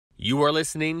You are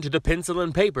listening to the Pencil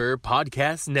and Paper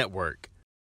Podcast Network.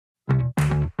 Wake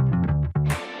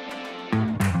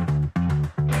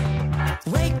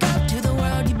up to the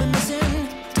world you've been missing.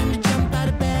 Time to jump out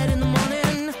of bed in the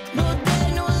morning. No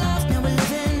day, no life, now we're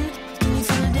living. Can you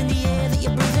feel it in the air that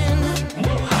you're breathing?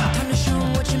 Time to show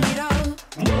 'em what you're made of.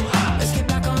 Let's get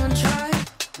back on track.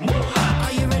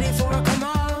 Are you ready for a come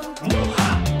on?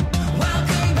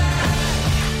 Welcome back.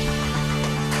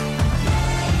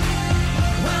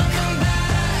 Welcome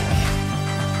back.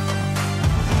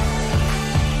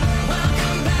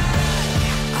 Welcome back.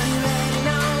 Are you ready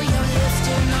now? You're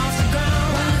lifting off the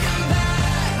ground. Welcome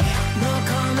back. No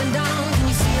calming down. Can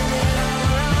you feel it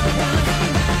all around?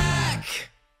 Welcome back.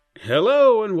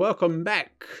 Hello and welcome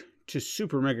back to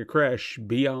Super Mega Crash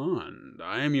Beyond.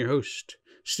 I am your host,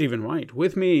 Stephen White.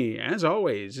 With me, as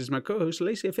always, is my co-host,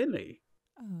 Lacey Finley.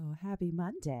 Oh, happy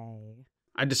Monday.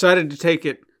 I decided to take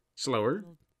it slower,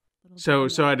 so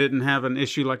I didn't have an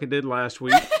issue like I did last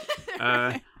week.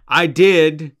 I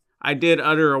did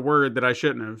utter a word that I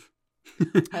shouldn't have.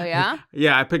 Oh, yeah?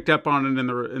 Yeah, I picked up on it in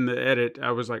the edit.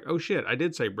 I was like, oh shit, I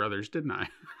did say brothers, didn't I?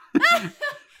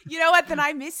 You know what? Then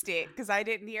I missed it because I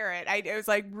didn't hear it. It was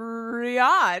like,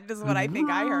 Riyadh is what I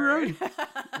think I heard.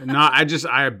 No,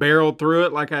 I barreled through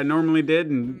it like I normally did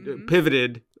and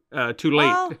pivoted too late.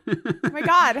 Well, oh my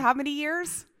God, how many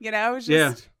years? You know, it was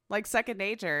just Yeah. like second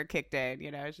nature kicked in. You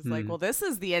know, it's just like, well, this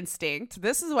is the instinct.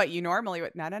 This is what you normally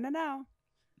would. No.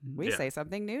 We Yeah. say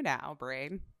something new now,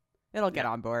 brain. It'll get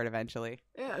on board eventually.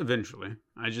 Yeah, eventually.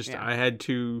 Yeah. I had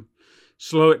to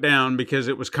slow it down because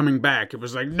it was coming back. It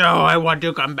was like, no, I want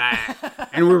to come back.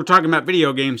 And we were talking about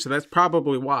video games, so that's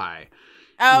probably why.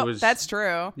 Oh, It was- that's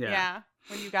true. yeah. Yeah.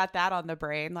 When you got that on the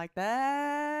brain, like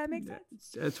that makes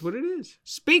sense. That's what it is.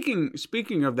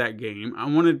 Speaking of that game, I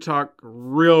wanted to talk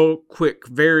real quick,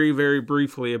 very, very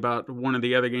briefly about one of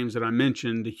the other games that I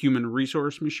mentioned, the Human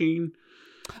Resource Machine.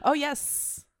 Oh,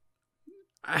 yes.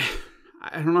 I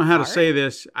don't know how to say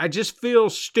this. I just feel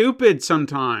stupid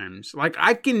sometimes. Like,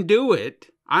 I can do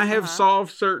it. I have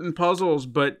solved certain puzzles,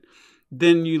 but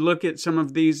then you look at some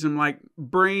of these and like,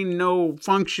 brain no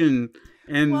function.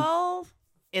 And Well,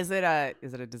 is it a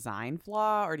design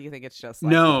flaw, or do you think it's just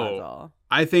like No. a puzzle?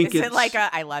 I think Is it's it like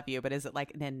I love you, but is it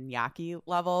like an Iñaki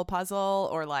level puzzle,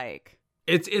 or like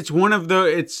it's one of the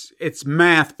it's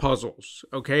math puzzles,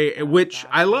 okay, which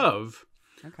I love,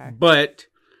 okay? but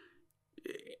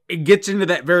it gets into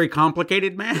that very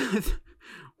complicated math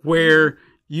where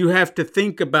you have to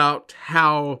think about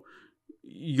how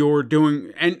you're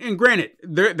doing. And granted,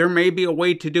 there may be a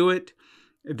way to do it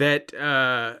that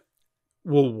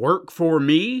will work for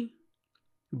me,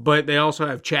 but they also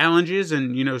have challenges.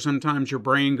 And, you know, sometimes your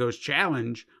brain goes,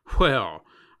 challenge. Well,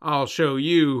 I'll show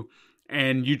you.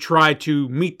 And you try to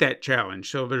meet that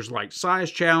challenge. So there's like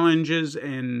size challenges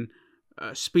and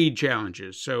speed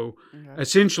challenges. So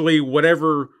essentially,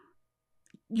 whatever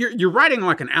you're writing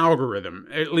like an algorithm,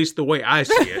 at least the way I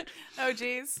see it. Oh,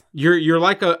 geez. You're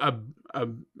like a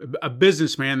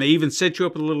businessman. They even set you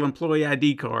up with a little employee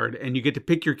ID card, and you get to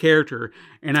pick your character.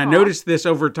 And I noticed this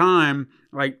over time,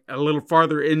 like a little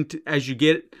farther into as you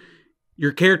get,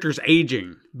 your character's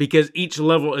aging because each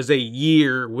level is a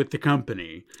year with the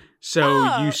company.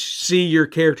 So you see your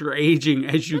character aging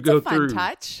as you go That's a fun through.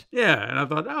 touch. Yeah, and I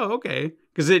thought, oh, okay,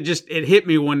 because it hit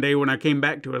me one day when I came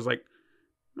back to it. I was like,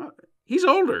 oh, he's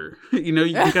older. You know,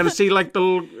 you can kind of see like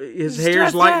his hair's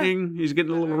Stressed lightening. He's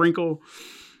getting a little wrinkle.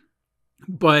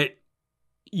 But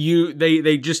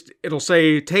it'll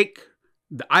say take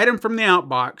the item from the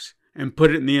outbox and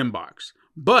put it in the inbox.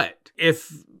 But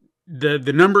if the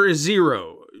number is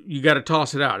 0, you got to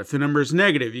toss it out. If the number is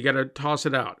negative, you got to toss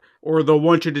it out. Or they'll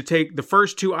want you to take the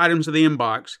first 2 items of the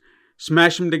inbox,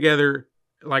 smash them together,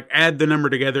 like add the number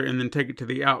together, and then take it to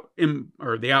the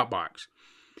outbox.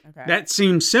 Okay. That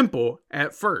seems simple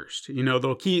at first. You know,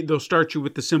 they'll start you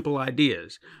with the simple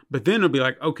ideas. But then it'll be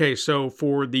like, okay, so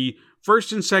for the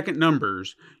first and second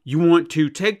numbers, you want to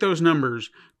take those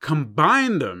numbers,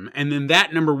 combine them, and then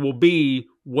that number will be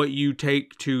what you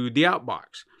take to the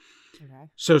outbox. Okay.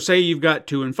 So say you've got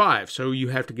 2 and 5, so you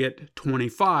have to get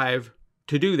 25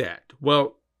 to do that.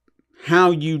 Well,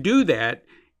 how you do that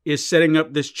is setting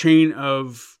up this chain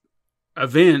of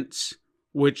events,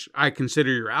 which I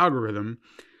consider your algorithm.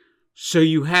 So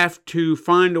you have to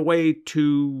find a way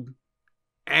to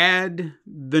add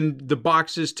the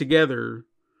boxes together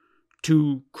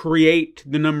to create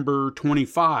the number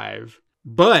 25.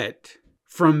 But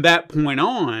from that point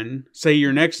on, say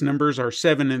your next numbers are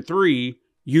 7 and 3,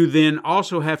 you then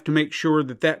also have to make sure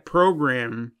that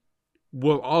program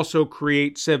will also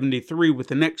create 73 with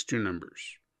the next 2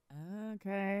 numbers.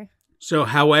 Okay. So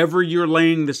however you're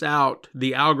laying this out,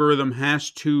 the algorithm has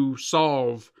to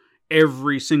solve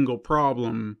every single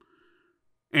problem.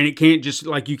 And it can't just,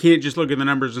 like, you can't just look at the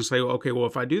numbers and say, okay, well,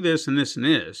 if I do this and this and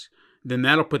this, then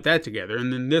that'll put that together.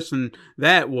 And then this and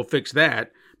that will fix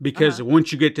that. Because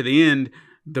once you get to the end,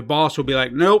 the boss will be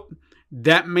like, nope,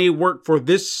 that may work for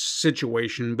this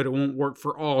situation, but it won't work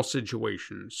for all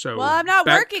situations. So, well, I'm not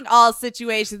working all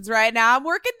situations right now. I'm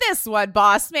working this one,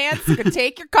 boss man. So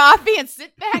take your coffee and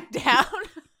sit back down.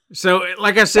 So,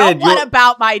 like I said, what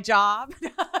about my job?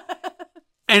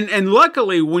 and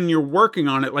luckily, when you're working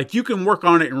on it, like, you can work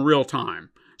on it in real time.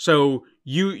 So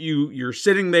you're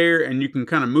sitting there and you can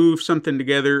kind of move something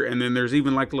together, and then there's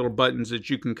even like little buttons that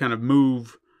you can kind of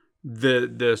move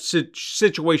the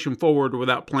situation forward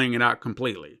without playing it out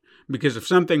completely. Because if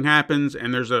something happens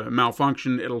and there's a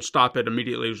malfunction, it'll stop it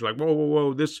immediately. It's like,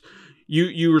 whoa, this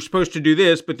you were supposed to do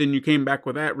this, but then you came back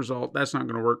with that result. That's not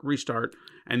going to work. Restart,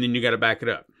 and then you got to back it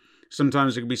up.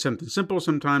 Sometimes it can be something simple.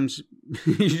 Sometimes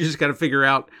you just got to figure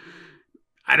out.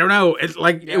 I don't know. It's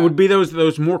like it would be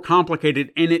those more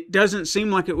complicated, and it doesn't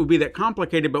seem like it would be that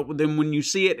complicated. But then when you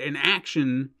see it in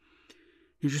action,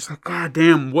 you're just like, God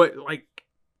damn, what like.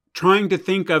 Trying to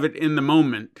think of it in the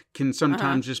moment can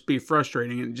sometimes just be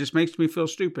frustrating, and it just makes me feel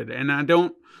stupid. And I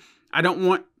don't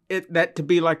want that to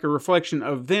be like a reflection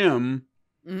of them.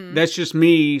 Mm-hmm. That's just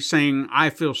me saying I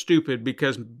feel stupid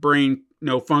because brain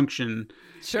no function,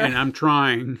 and I'm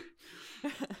trying.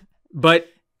 But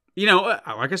you know,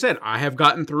 like I said, I have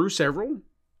gotten through several.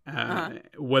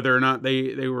 Whether or not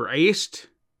they were aced,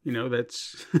 you know,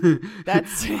 that's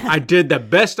I did the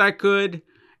best I could.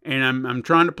 And I'm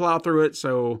trying to plow through it,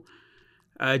 so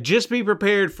just be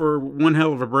prepared for one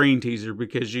hell of a brain teaser,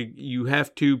 because you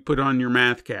have to put on your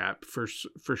math cap for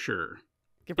sure.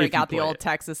 You break out the old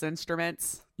Texas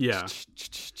Instruments. Yeah.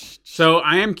 So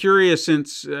I am curious,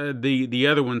 since the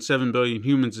other one, 7 Billion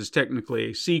Humans, is technically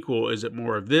a sequel. Is it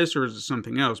more of this, or is it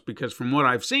something else? Because from what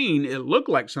I've seen, it looked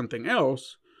like something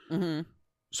else. Mm-hmm.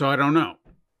 So I don't know.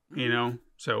 You know,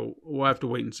 so we'll have to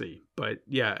wait and see. But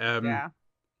yeah.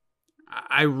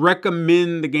 I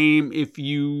recommend the game if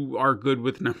you are good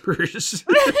with numbers.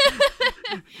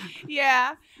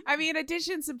 Yeah. I mean,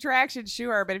 addition, subtraction,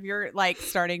 sure. But if you're like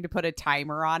starting to put a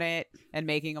timer on it and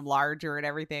making them larger and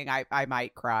everything, I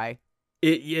might cry.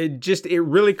 It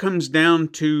really comes down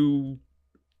to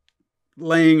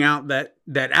laying out that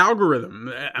algorithm.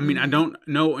 I mean, I don't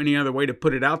know any other way to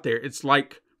put it out there. It's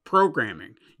like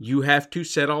programming. You have to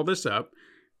set all this up.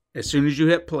 As soon as you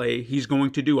hit play, he's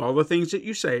going to do all the things that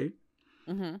you say.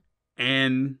 Mm-hmm.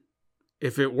 And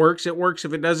if it works, it works.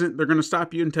 If it doesn't, they're going to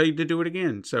stop you and tell you to do it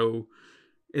again. So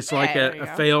it's like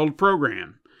a failed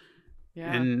program.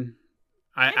 Yeah. And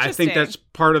I think that's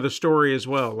part of the story as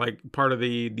well. Like part of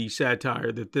the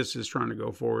satire that this is trying to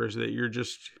go for is that you're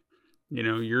just, you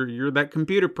know, you're that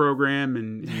computer program,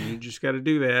 and you just got to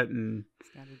do that. And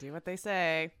got to do what they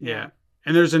say. Yeah.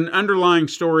 And there's an underlying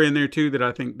story in there too that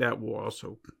I think that will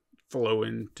also flow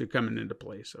into coming into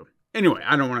play. So anyway,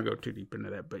 I don't want to go too deep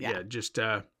into that, but just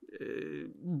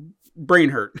brain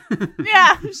hurt.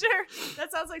 Yeah, sure.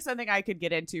 That sounds like something I could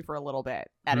get into for a little bit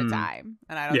at a time,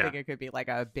 and I don't think it could be like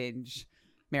a binge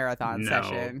marathon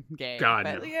session game. God,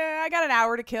 but no. Yeah, I got an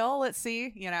hour to kill. Let's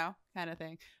see, you know, kind of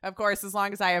thing. Of course, as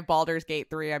long as I have Baldur's Gate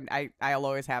 3, I'll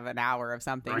always have an hour of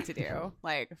something to do.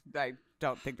 Like, I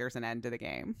don't think there's an end to the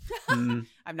game. I'm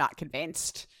not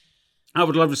convinced. I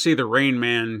would love to see the Rain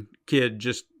Man kid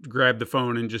just grab the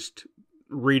phone and just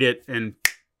read it and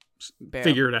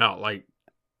figure it out. Like,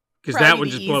 because that would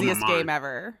just blow my mind. Easiest game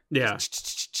ever. Yeah.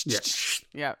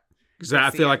 Yeah. Because I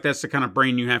feel like that's the kind of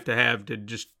brain you have to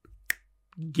just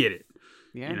get it.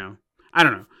 Yeah. You know, I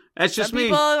don't know. That's just me.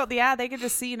 People, they can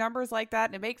just see numbers like that,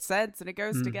 and it makes sense, and it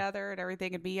goes together and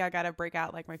everything. And me, I got to break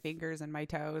out like my fingers and my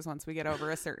toes once we get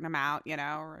over a certain amount, you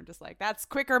know, or just like, that's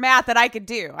quicker math that I could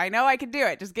do. I know I can do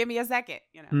it. Just give me a second,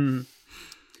 you know.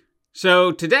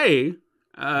 So today,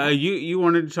 you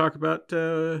wanted to talk about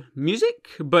music,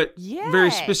 but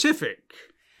very specific.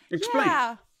 Explain.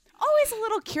 Yeah. Always a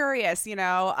little curious, you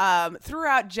know,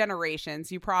 throughout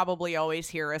generations, you probably always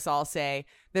hear us all say,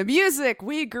 the music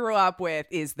we grew up with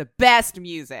is the best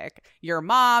music. Your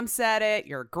mom said it,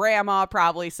 your grandma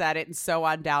probably said it, and so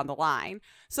on down the line.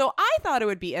 So I thought it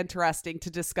would be interesting to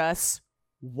discuss,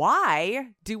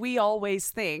 why do we always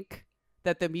think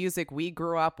that the music we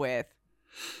grew up with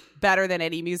better than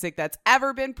any music that's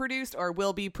ever been produced or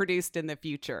will be produced in the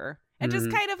future? And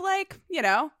just kind of like, you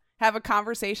know, have a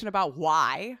conversation about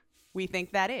why we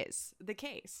think that is the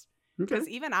case. Because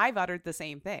even I've uttered the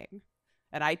same thing.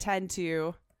 And I tend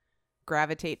to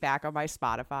gravitate back on my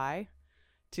Spotify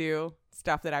to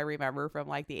stuff that I remember from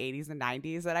like the 80s and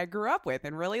 90s that I grew up with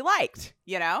and really liked,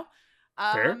 you know?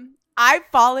 Fair. I've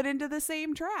fallen into the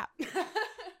same trap.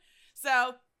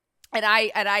 So, and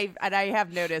I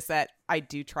have noticed that I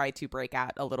do try to break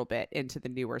out a little bit into the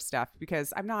newer stuff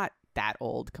because I'm not that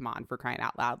old. Come on, for crying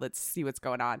out loud. Let's see what's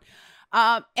going on.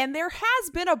 And there has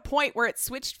been a point where it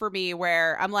switched for me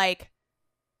where I'm like,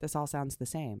 this all sounds the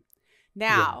same.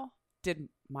 Now, did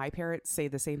my parents say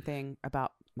the same thing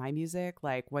about my music?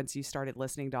 Like once you started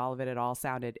listening to all of it, it all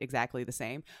sounded exactly the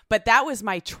same. But that was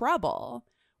my trouble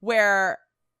where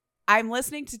I'm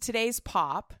listening to today's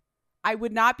pop. I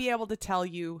would not be able to tell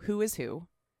you who is who.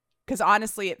 Because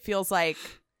honestly, it feels like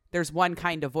there's one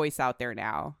kind of voice out there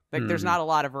now. Like there's not a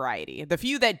lot of variety. The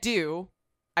few that do,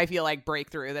 I feel like break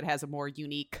through that has a more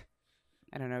unique,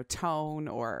 I don't know, tone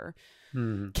or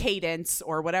cadence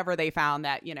or whatever they found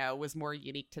that, you know, was more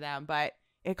unique to them. But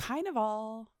it kind of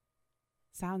all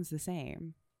sounds the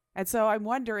same. And so I'm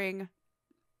wondering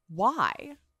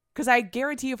why? Because I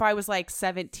guarantee you if I was like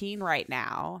 17 right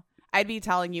now, I'd be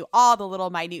telling you all the little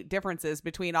minute differences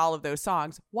between all of those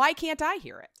songs. Why can't I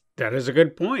hear it? That is a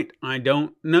good point. I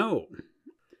don't know.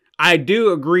 I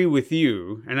do agree with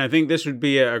you, and I think this would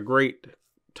be a great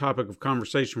topic of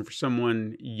conversation for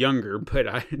someone younger, but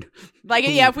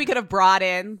if we could have brought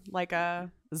in like a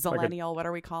zillennial, what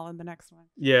are we calling the next one?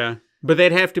 Yeah, but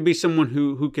they'd have to be someone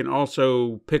who can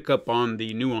also pick up on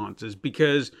the nuances,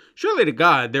 because surely to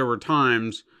God, there were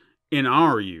times in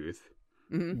our youth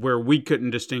where we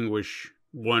couldn't distinguish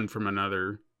one from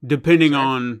another, depending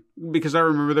on, because I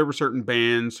remember there were certain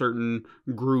bands, certain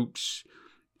groups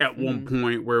at one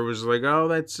point where it was like, oh,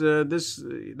 that's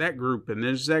that group, and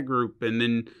there's that group, and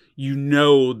then you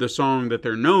know the song that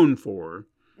they're known for,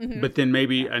 but then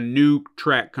maybe a new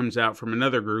track comes out from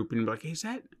another group, and you're like, hey, is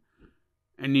that?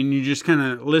 And then you just kind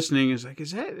of listening, it's like,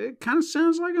 is that? It kind of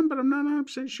sounds like them, but I'm not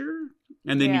 100% sure.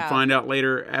 And then you find out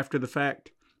later after the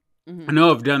fact. I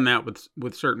know I've done that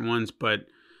with certain ones, but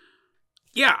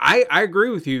yeah, I agree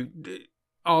with you.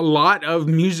 A lot of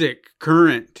music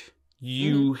current,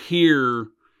 you hear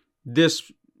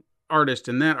this artist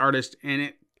and that artist, and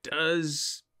it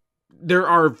does. There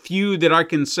are a few that I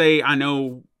can say I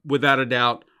know without a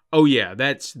doubt, oh yeah,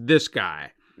 that's this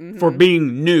guy for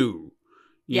being new,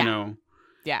 you know?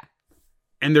 Yeah.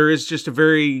 And there is just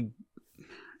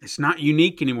it's not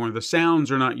unique anymore. The sounds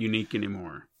are not unique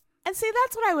anymore. And see,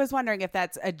 that's what I was wondering, if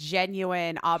that's a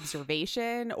genuine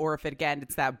observation or if, again,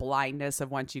 it's that blindness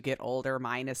of once you get older,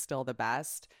 mine is still the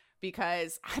best.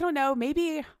 Because, I don't know,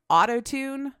 maybe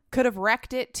auto-tune could have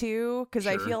wrecked it too. Because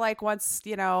I feel like once,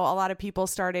 you know, a lot of people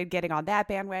started getting on that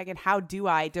bandwagon, how do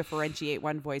I differentiate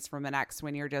one voice from the next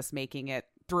when you're just making it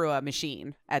through a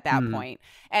machine at that point?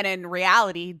 And in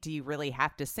reality, do you really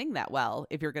have to sing that well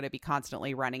if you're going to be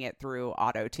constantly running it through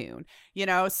auto-tune? You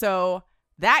know, so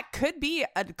that could be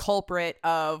a culprit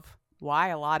of why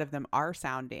a lot of them are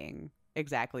sounding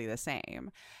exactly the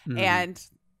same. And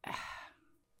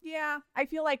yeah, I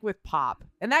feel like with pop,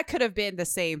 and that could have been the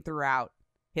same throughout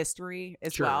history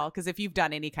as well. Because if you've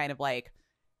done any kind of like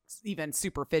even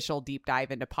superficial deep dive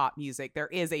into pop music, there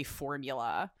is a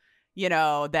formula, you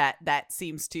know, that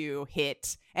seems to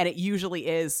hit, and it usually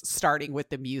is starting with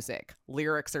the music.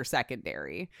 Lyrics are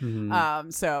secondary.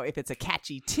 So if it's a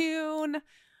catchy tune,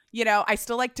 you know, I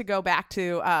still like to go back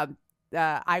to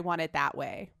I Want It That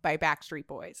Way by Backstreet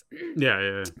Boys.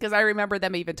 Yeah. Because I remember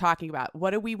them even talking about,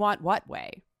 what do we want what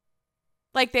way?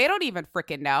 Like, they don't even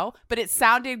freaking know, but it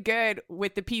sounded good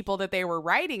with the people that they were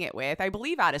writing it with. I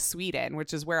believe out of Sweden,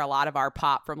 which is where a lot of our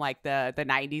pop from like the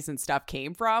 90s and stuff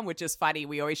came from, which is funny.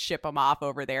 We always ship them off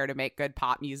over there to make good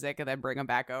pop music and then bring them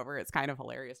back over. It's kind of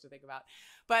hilarious to think about.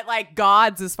 But like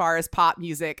gods, as far as pop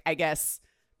music, I guess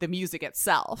the music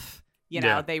itself, you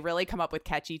know, they really come up with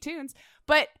catchy tunes.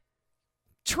 But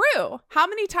true, how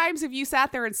many times have you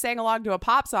sat there and sang along to a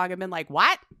pop song and been like,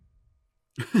 what?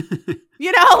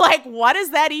 You know, like, what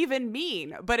does that even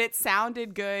mean? But it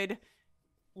sounded good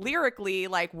lyrically,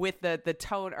 like with the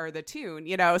tone or the tune,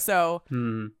 you know, so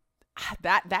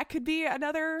that could be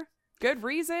another good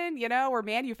reason, you know, we're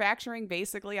manufacturing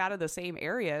basically out of the same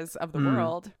areas of the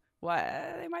world.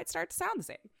 They might start to sound the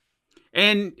same.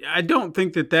 And I don't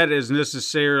think that is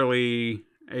necessarily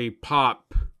a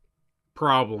pop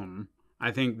problem.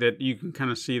 I think that you can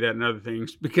kind of see that in other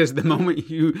things, because the moment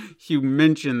you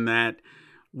mention that,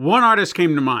 one artist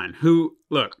came to mind who,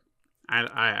 look,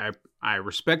 I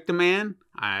respect the man.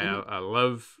 I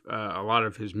love a lot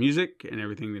of his music and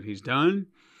everything that he's done.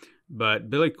 But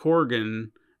Billy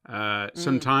Corgan,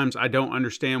 sometimes I don't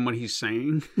understand what he's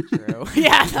saying. True.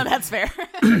 Yeah, no, that's fair.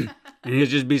 And he'll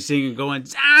just be singing, going,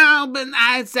 Salmon,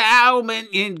 I salmon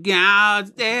in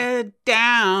God's dead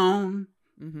down.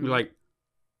 Mhm. You're like,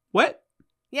 what?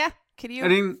 Yeah. Can you? I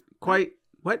didn't quite,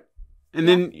 what? And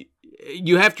then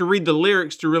you have to read the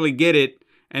lyrics to really get it.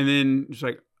 And then it's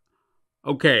like,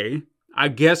 okay, I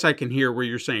guess I can hear where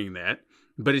you're saying that.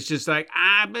 But it's just like,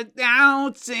 I've been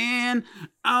bouncing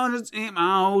on the same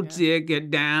old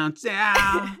ticket down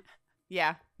south.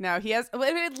 Yeah. No, he has. Well,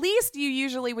 at least you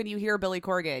usually, when you hear Billy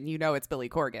Corgan, you know it's Billy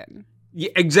Corgan.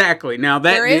 Yeah, exactly. Now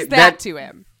There is that to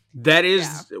him. That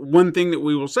is one thing that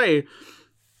we will say,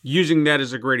 using that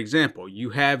as a great example. You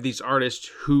have these artists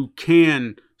who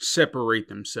can separate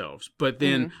themselves, but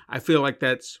then I feel like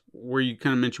that's where you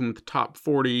kind of mentioned with the top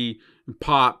 40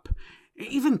 pop,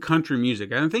 even country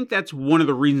music. I think that's one of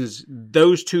the reasons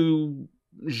those two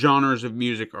genres of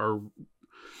music are,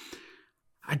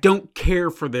 I don't care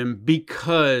for them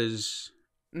because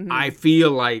I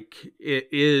feel like it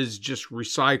is just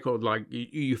recycled. Like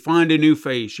you find a new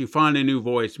face, you find a new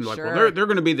voice, and be like, well, they're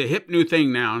going to be the hip new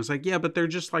thing now. And it's like, yeah, but they're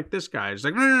just like this guy. It's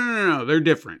like, no, they're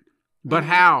different. But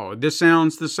how? This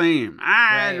sounds the same.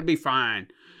 It'll be fine.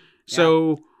 Yeah.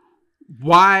 So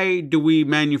why do we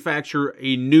manufacture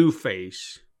a new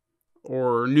face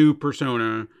or new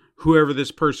persona, whoever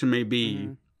this person may be,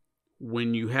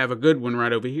 when you have a good one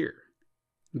right over here?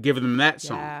 Give them that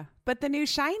song. Yeah, but the new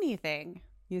shiny thing,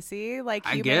 you see, like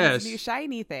I Human's guess new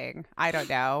shiny thing. I don't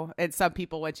know. And some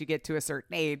people, once you get to a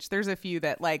certain age, there's a few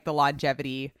that like the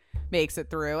longevity makes it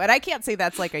through. And I can't say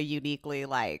that's like a uniquely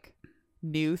like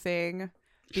new thing.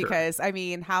 Because, I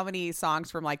mean, how many songs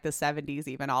from like the 70s,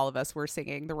 even all of us were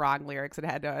singing the wrong lyrics and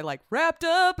had to like, wrapped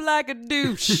up like a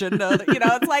douche. Another, you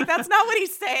know, it's like, that's not what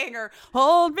he's saying. Or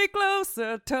hold me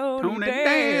closer, Tony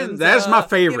Danza. That's my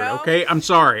favorite, you know? Okay? I'm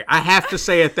sorry. I have to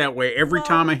say it that way every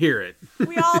time I hear it.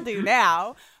 We all do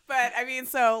now. But I mean,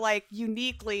 so like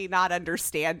uniquely not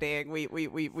understanding,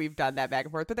 we've done that back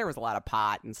and forth. But there was a lot of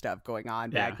pot and stuff going on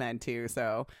back then too.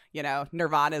 So you know,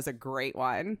 Nirvana is a great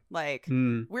one. Like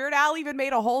Weird Al even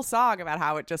made a whole song about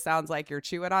how it just sounds like you're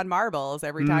chewing on marbles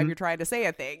every time you're trying to say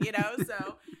a thing. You know,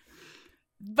 so.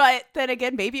 But then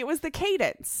again, maybe it was the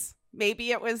cadence.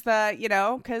 Maybe it was the, you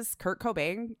know, because Kurt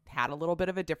Cobain had a little bit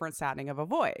of a different sounding of a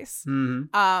voice.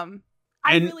 I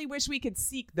really wish we could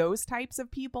seek those types of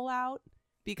people out.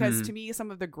 Because to me, some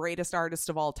of the greatest artists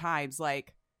of all times,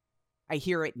 like, I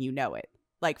hear it and you know it.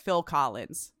 Like Phil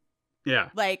Collins. Yeah.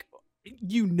 Like,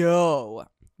 you know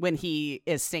when he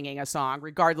is singing a song,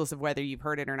 regardless of whether you've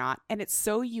heard it or not. And it's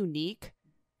so unique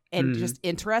and just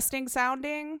interesting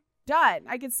sounding. Done.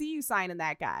 I can see you signing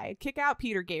that guy. Kick out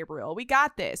Peter Gabriel. We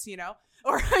got this, you know?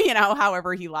 Or, you know,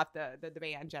 however he left the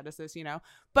band Genesis, you know?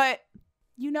 But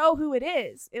you know who it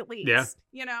is, at least. Yeah.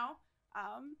 You know?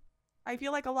 I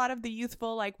feel like a lot of the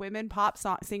youthful, like women pop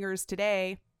singers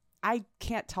today, I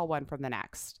can't tell one from the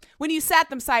next. When you sat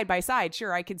them side by side,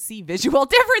 sure, I could see visual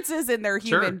differences in their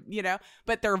human, you know,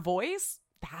 but their voice,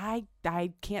 I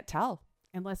can't tell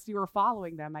unless you were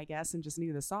following them, I guess, and just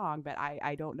knew the song. But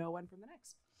I don't know one from the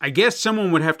next. I guess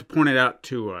someone would have to point it out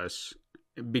to us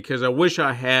because I wish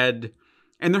I had,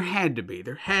 and there had to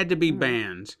be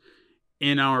bands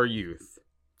in our youth.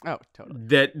 Oh,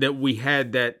 totally. That we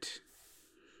had that.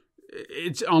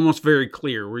 It's almost very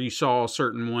clear where you saw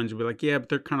certain ones and be like, yeah, but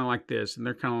they're kind of like this and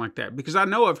they're kind of like that. Because I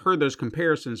know I've heard those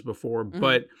comparisons before,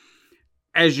 but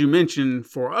as you mentioned,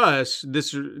 for us,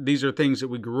 these are things that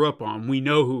we grew up on. We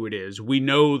know who it is. We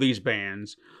know these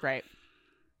bands. Right.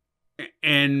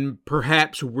 And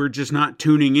perhaps we're just not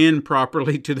tuning in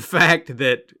properly to the fact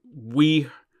that we,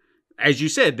 as you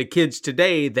said, the kids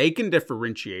today, they can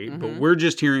differentiate, but we're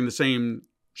just hearing the same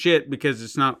shit because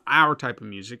it's not our type of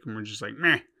music. And we're just like,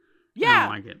 meh. Yeah. I don't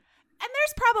like it. And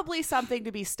there's probably something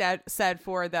to be said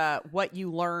for the what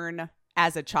you learn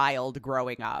as a child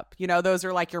growing up. You know, those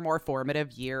are like your more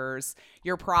formative years.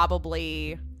 You're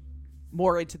probably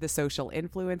more into the social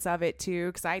influence of it too,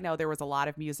 because I know there was a lot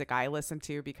of music I listened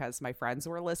to because my friends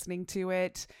were listening to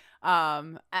it.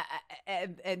 And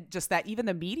just that, even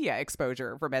the media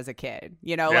exposure from as a kid,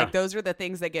 you know, like those are the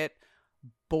things that get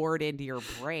bored into your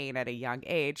brain at a young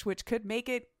age, which could make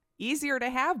it easier to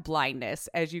have blindness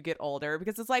as you get older,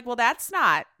 because it's like, well, that's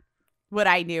not what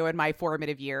I knew in my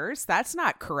formative years. That's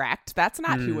not correct. That's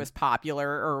not who was popular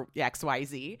or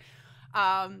XYZ. So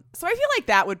I feel like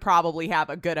that would probably have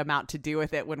a good amount to do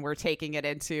with it when we're taking it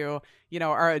into, you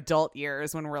know, our adult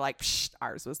years when we're like,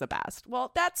 ours was the best.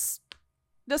 Well, that's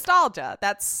nostalgia.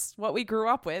 That's what we grew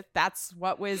up with. That's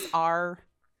what was our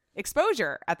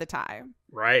exposure at the time.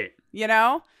 Right. You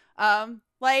know,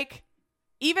 like,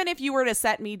 even if you were to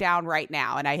set me down right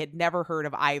now and I had never heard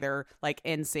of either like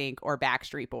NSYNC or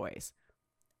Backstreet Boys,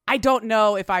 I don't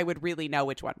know if I would really know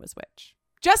which one was which.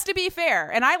 Just to be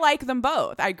fair. And I like them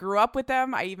both. I grew up with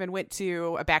them. I even went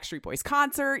to a Backstreet Boys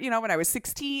concert, when I was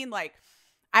 16. Like,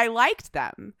 I liked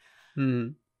them.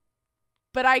 Mhm.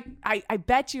 But I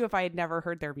bet you if I had never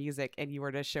heard their music and you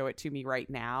were to show it to me right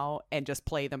now and just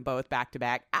play them both back to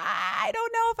back, I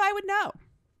don't know if I would know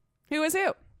who is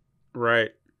who.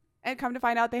 Right. And come to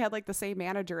find out they had like the same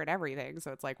manager and everything.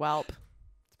 So it's like, well,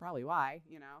 it's probably why,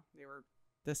 they were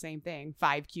the same thing.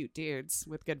 5 cute dudes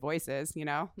with good voices,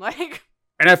 like.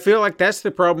 And I feel like that's the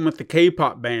problem with the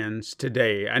K-pop bands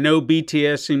today. I know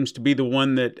BTS seems to be the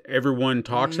one that everyone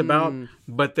talks about,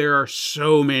 but there are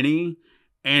so many.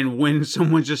 And when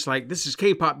someone's just like, this is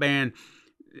K-pop band,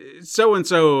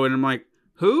 so-and-so, and I'm like,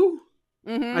 who?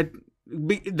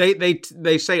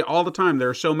 They say all the time, there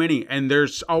are so many, and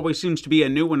there's always seems to be a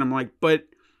new one. I'm like, but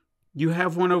you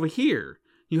have one over here.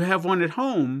 You have one at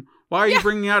home. Why are you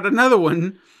bringing out another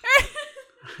one?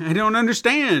 I don't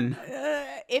understand.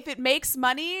 If it makes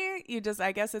money,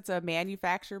 I guess it's a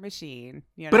manufacture machine.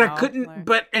 But I couldn't,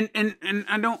 and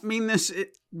I don't mean this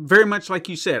very much like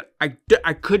you said.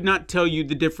 I could not tell you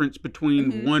the difference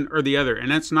between one or the other.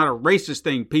 And that's not a racist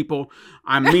thing, people.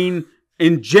 I mean,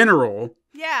 in general.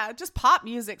 Yeah, just pop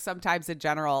music sometimes in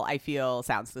general, I feel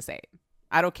sounds the same.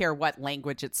 I don't care what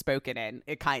language it's spoken in.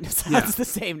 It kind of sounds the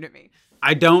same to me.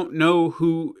 I don't know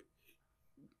who...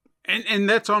 And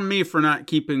that's on me for not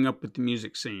keeping up with the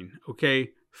music scene,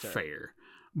 okay? Sure. Fair.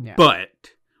 Yeah.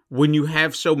 But when you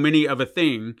have so many of a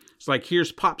thing, it's like,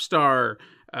 here's pop star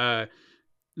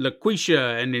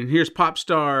LaQuisha, and then here's pop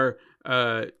star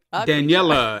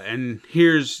Daniela, and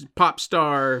here's pop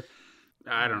star,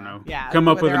 I don't know. Yeah, come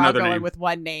up with another name. With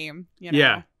one name,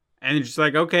 Yeah. And it's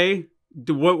like, okay,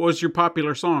 what was your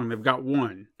popular song? They've got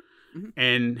one.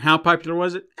 And how popular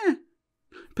was it?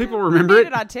 People remember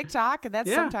it on TikTok, and that's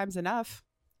sometimes enough.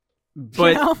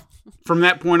 But from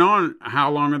that point on, how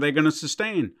long are they going to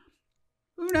sustain?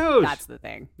 Who knows? That's the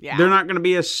thing. Yeah. They're not going to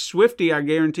be a Swiftie, I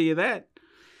guarantee you that.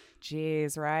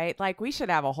 Jeez, right? Like, we should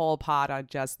have a whole pod on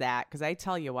just that, because I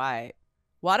tell you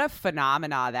what a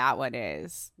phenomena that one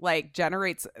is. Like,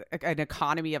 generates an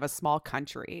economy of a small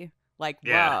country. Like,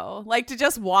 whoa. Like, to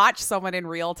just watch someone in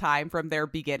real time from their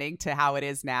beginning to how it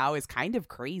is now is kind of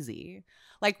crazy.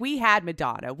 Like, we had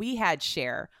Madonna. We had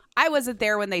Cher. I wasn't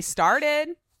there when they started.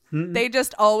 They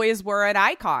just always were an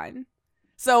icon.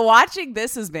 So watching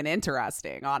this has been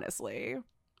interesting, honestly.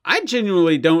 I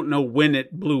genuinely don't know when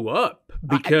it blew up,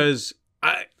 because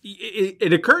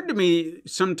it occurred to me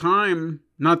sometime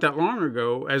not that long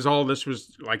ago, as all this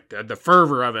was like the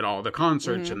fervor of it all, the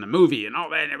concerts and the movie and all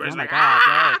that. And it was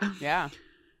right. Yeah.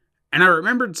 And I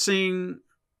remembered seeing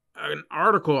an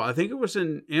article, I think it was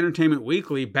in Entertainment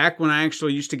Weekly, back when I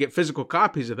actually used to get physical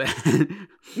copies of that.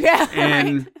 Yeah.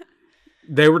 And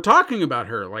they were talking about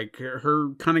her, like her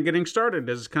kind of getting started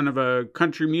as kind of a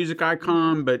country music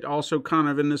icon, but also kind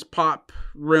of in this pop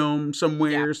realm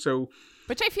somewhere. Yeah. So,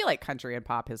 which I feel like country and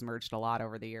pop has merged a lot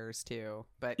over the years too.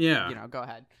 But go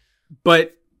ahead.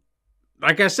 But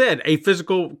like I said, a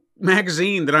physical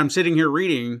magazine that I'm sitting here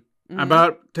reading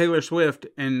about Taylor Swift,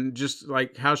 and just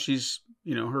like how she's,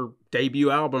 her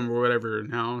debut album or whatever,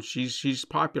 and how she's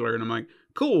popular, and I'm like,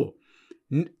 cool.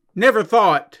 Never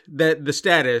thought that the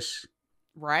status.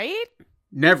 Right?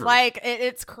 Never. Like,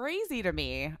 it's crazy to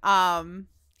me.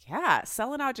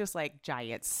 Selling out just like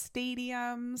giant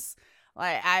stadiums.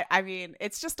 Like, I mean,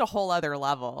 it's just a whole other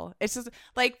level. It's just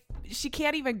like, she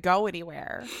can't even go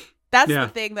anywhere. That's the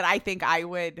thing that I think I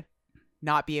would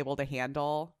not be able to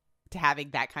handle, to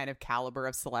having that kind of caliber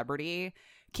of celebrity.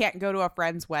 Can't go to a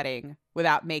friend's wedding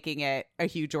without making it a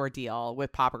huge ordeal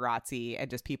with paparazzi and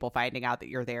just people finding out that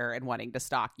you're there and wanting to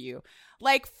stalk you.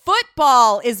 Like,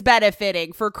 football is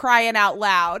benefiting, for crying out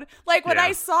loud. Like, when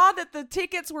I saw that the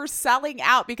tickets were selling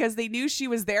out because they knew she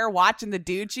was there watching the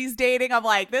dude she's dating, I'm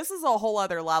like, this is a whole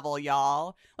other level,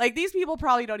 y'all. Like, these people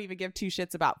probably don't even give two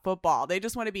shits about football. They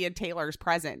just want to be in Taylor's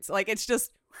presence. Like, it's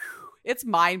just, it's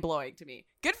mind-blowing to me.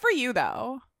 Good for you,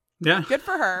 though. Yeah. Good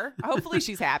for her. Hopefully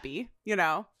she's happy,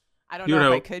 I don't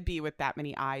know if I could be with that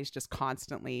many eyes just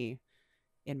constantly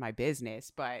in my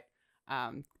business, but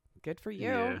good for you.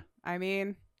 Yeah. I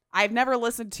mean, I've never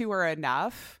listened to her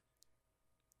enough,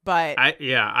 but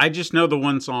I just know the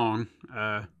one song,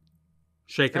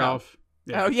 Shake It Off.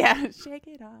 Yeah. Oh yeah, Shake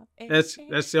It Off.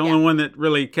 That's the only one that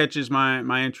really catches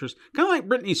my interest. Kind of like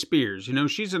Britney Spears,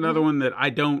 she's another one that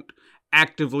I don't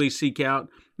actively seek out.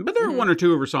 But there are one or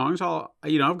two of her songs I've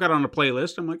got on a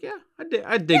playlist. I'm like,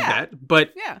 I dig that.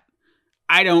 But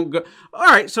I don't go. All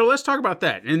right, so let's talk about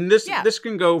that. And this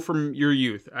can go from your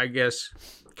youth, I guess,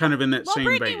 kind of in that same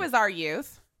vein. Britney was our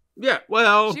youth. Yeah,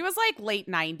 well, She was like late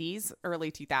 90s,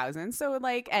 early 2000s. So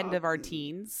like end of our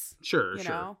teens, sure, you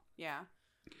sure. know? Yeah.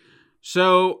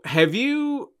 So, have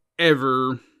you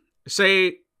ever,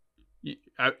 say,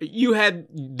 you had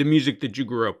the music that you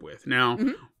grew up with? Now,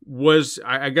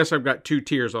 I guess I've got 2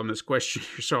 tiers on this question,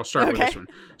 so I'll start with this one.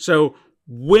 So,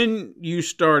 when you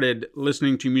started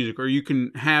listening to music, or you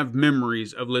can have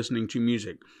memories of listening to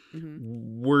music,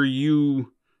 were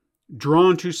you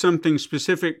drawn to something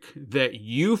specific that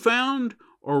you found,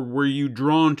 or were you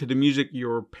drawn to the music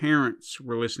your parents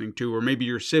were listening to, or maybe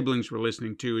your siblings were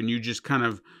listening to, and you just kind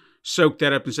of soaked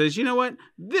that up and says, you know what,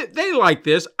 they like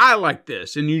this, I like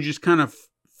this, and you just kind of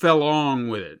fell along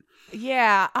with it?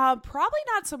 Yeah, probably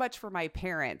not so much for my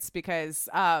parents because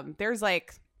there's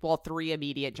like, well, 3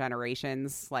 immediate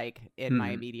generations like in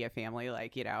my immediate family.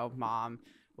 Like, you know, mom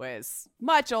was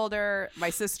much older. My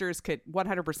sisters could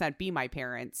 100% be my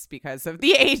parents because of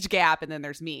the age gap. And then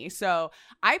there's me. So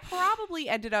I probably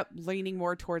ended up leaning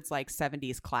more towards like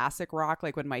 70s classic rock,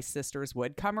 like when my sisters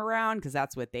would come around, because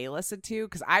that's what they listened to.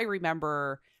 Because I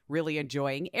remember really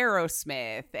enjoying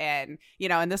Aerosmith and, you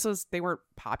know, and they weren't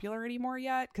popular anymore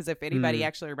yet. Because if anybody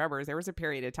actually remembers, there was a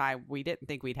period of time we didn't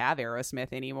think we'd have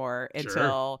Aerosmith anymore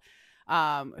until,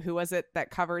 who was it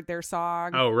that covered their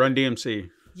song? Oh, Run DMC.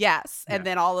 Yes. And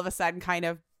then all of a sudden kind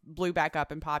of blew back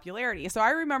up in popularity. So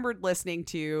I remembered listening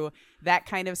to that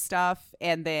kind of stuff.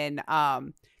 And then,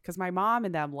 because my mom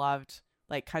and them loved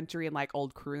like country and like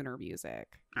old crooner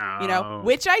music, you know,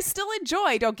 which I still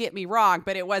enjoy. Don't get me wrong,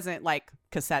 but it wasn't like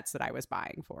cassettes that I was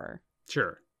buying for.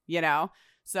 Sure. You know?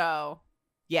 So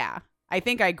yeah, I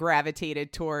think I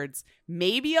gravitated towards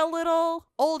maybe a little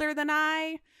older than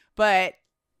but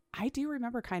I do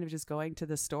remember kind of just going to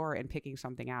the store and picking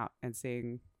something out and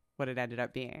seeing what it ended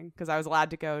up being, because I was allowed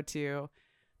to go to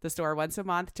the store once a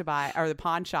month to buy, or the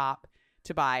pawn shop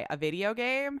to buy a video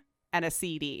game and a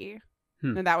CD.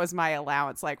 And that was my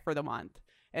allowance like for the month.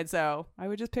 And so I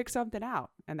would just pick something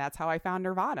out, and that's how I found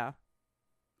Nirvana.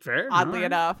 Fair. Oddly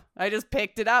enough, I just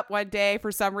picked it up one day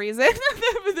for some reason,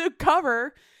 the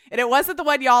cover. And it wasn't the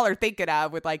one y'all are thinking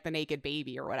of with like the naked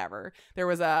baby or whatever. There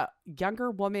was a younger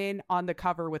woman on the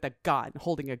cover with a gun,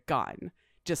 holding a gun,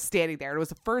 just standing there. It was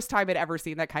the first time I'd ever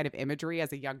seen that kind of imagery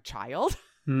as a young child.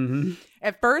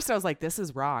 At first I was like, this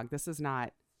is wrong. This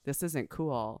isn't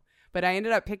cool. But I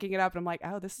ended up picking it up and I'm like,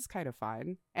 oh, this is kind of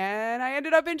fun. And I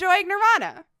ended up enjoying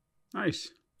Nirvana. Nice.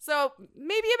 So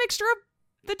maybe a mixture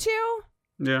of the two.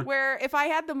 Yeah. Where if I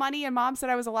had the money and mom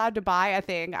said I was allowed to buy a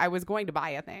thing, I was going to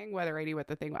buy a thing, whether I knew what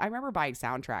the thing was. I remember buying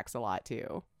soundtracks a lot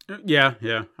too. Yeah.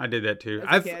 I did that too.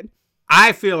 As a kid.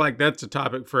 I feel like that's a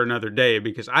topic for another day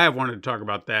because I have wanted to talk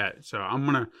about that. So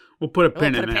we'll put a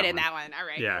pin in that one. All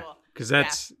right. Yeah. Cool. Because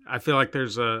I feel like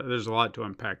there's a lot to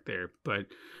unpack there. But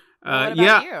what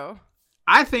about you?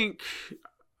 I think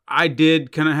I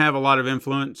did kind of have a lot of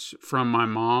influence from my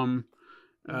mom.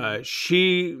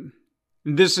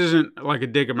 This isn't like a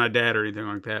dig at my dad or anything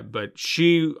like that, but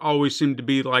she always seemed to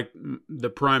be like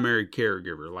the primary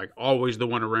caregiver, like always the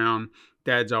one around.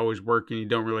 Dad's always working. You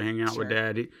don't really hang out with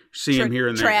dad. You see him here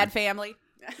and there. Trad family.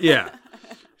 Yeah.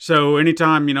 So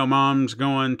anytime, mom's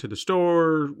going to the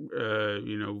store,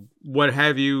 what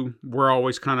have you, we're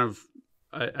always kind of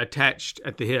attached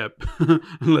at the hip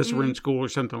unless we're in school or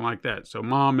something like that. So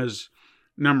mom is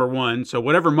number one. So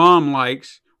whatever mom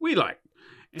likes, we like.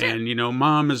 And,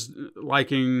 mom is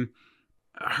liking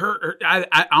her.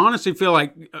 I honestly feel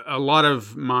like a lot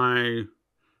of my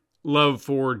love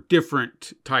for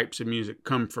different types of music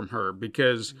come from her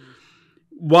because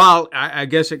while I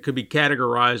guess it could be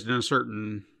categorized in a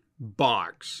certain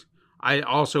box, I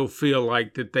also feel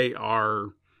like that they are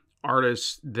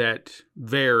artists that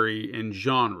vary in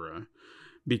genre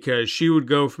because she would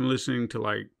go from listening to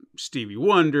like Stevie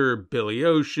Wonder, Billy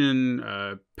Ocean,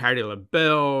 Patti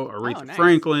LaBelle, Aretha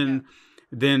Franklin,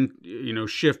 then,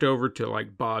 shift over to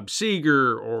like Bob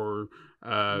Seger or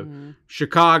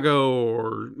Chicago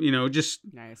or, just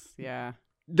nice. Yeah.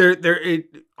 They're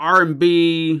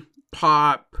R&B,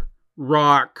 pop,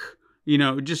 rock,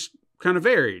 just kind of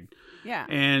varied. Yeah.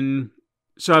 And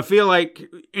so I feel like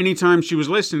anytime she was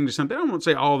listening to something, I won't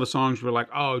say all the songs were like,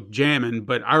 oh, jamming,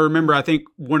 but I remember, I think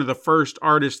one of the first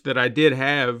artists that I did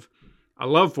have a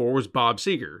love for was Bob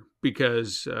Seger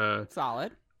because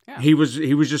solid. Yeah. He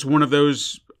was just one of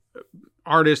those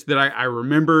artists that I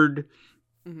remembered.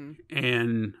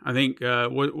 And I think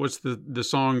what's the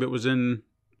song that was in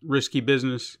Risky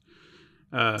Business?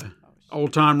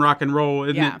 Old Time Rock and Roll,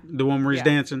 isn't it? The one where he's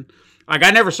dancing. Like,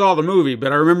 I never saw the movie,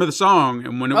 but I remember the song.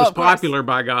 And when it was popular,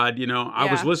 by God, I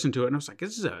was listening to it. And I was like,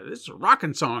 this is a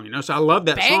rocking song, So I love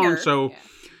that Banger. song. So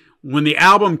when the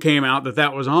album came out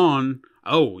that was on,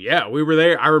 Oh yeah, we were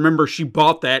there. I remember she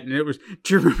bought that, and it was.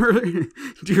 Do you remember?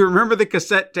 Do you remember the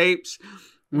cassette tapes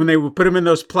when they would put them in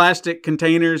those plastic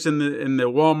containers in the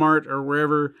Walmart or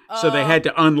wherever? So they had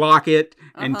to unlock it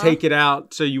and take it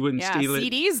out so you wouldn't Yeah, steal it.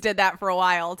 CDs did that for a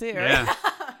while too. Yeah.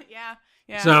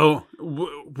 Yeah. So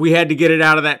we had to get it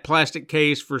out of that plastic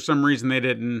case. For some reason, they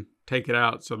didn't take it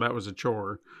out, so that was a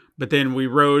chore. But then we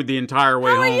rode the entire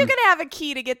way How home. are you gonna have a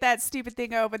key to get that stupid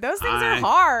thing open? Those things are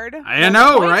hard. I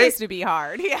know, The point right? is to be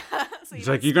hard. Yeah. So It's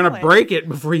don't like you're gonna steal it. break it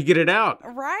before you get it out.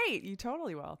 Right. You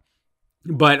totally will.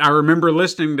 But I remember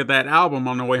listening to that album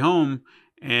on the way home,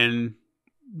 and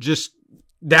just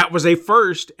that was a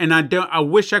first. And I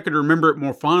wish I could remember it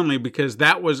more fondly, because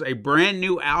that was a brand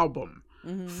new album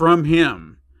from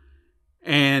him,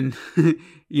 and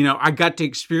I got to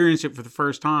experience it for the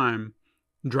first time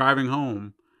driving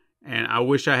home. And I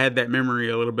wish I had that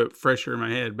memory a little bit fresher in my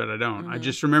head, but I don't. I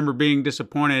just remember being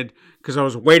disappointed because I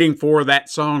was waiting for that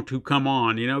song to come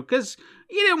on, because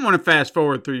you didn't want to fast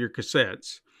forward through your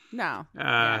cassettes. No.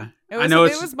 Yeah. It was, I know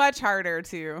it was much harder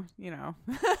to,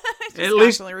 just At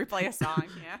least- constantly replay a song.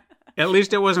 Yeah. At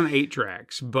least it wasn't 8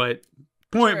 tracks, but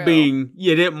point True. being,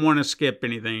 you didn't want to skip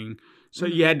anything, so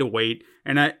you had to wait.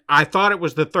 And I thought it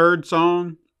was the 3rd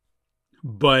song,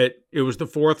 but it was the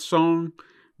 4th song,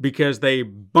 because they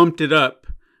bumped it up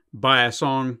by a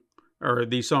song, or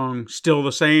the song Still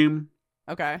the Same.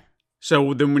 Okay.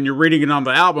 So then when you're reading it on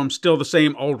the album, Still the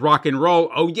Same, Old Rock and Roll,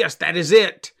 oh yes, that is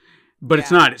it. But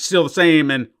it's not. It's Still the Same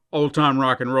and Old Time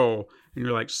Rock and Roll. And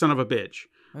you're like, son of a bitch.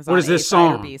 It was What on is this A-side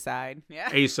or song? B-side. Yeah.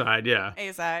 A-side, yeah.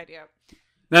 A-side, yep.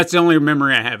 That's the only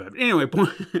memory I have of it. Anyway,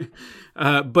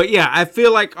 but yeah, I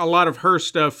feel like a lot of her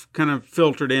stuff kind of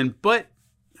filtered in. But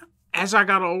as I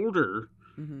got older,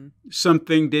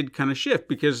 something did kind of shift,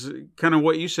 because kind of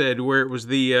what you said, where it was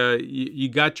you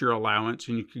got your allowance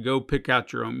and you could go pick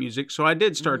out your own music. So I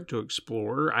did start to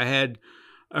explore. I had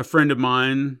a friend of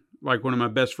mine, like one of my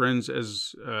best friends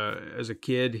as a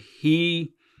kid.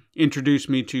 He introduced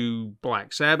me to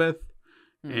Black Sabbath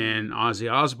and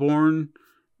Ozzy Osbourne.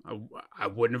 I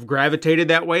wouldn't have gravitated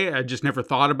that way. I just never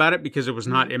thought about it because it was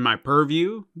not in my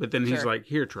purview. But then he's Sure. like,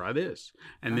 here, try this.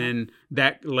 And then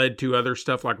that led to other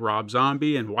stuff like Rob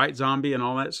Zombie and White Zombie and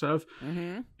all that stuff.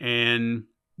 And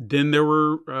then there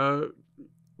were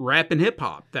rap and hip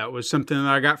hop. That was something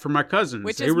that I got from my cousins.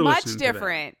 Which They is were much listening to that.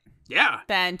 different Yeah.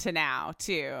 then to now,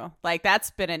 too. Like,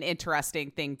 that's been an interesting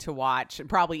thing to watch, and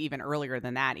probably even earlier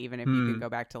than that, even if you could go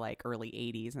back to like early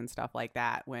 80s and stuff like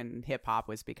that, when hip hop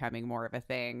was becoming more of a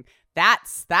thing.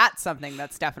 That's something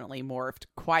that's definitely morphed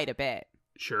quite a bit.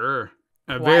 Sure.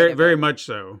 Quite Very, a very bit. much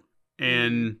so.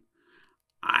 And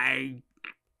I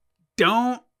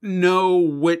don't know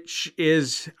which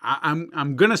is,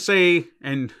 I'm going to say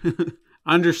and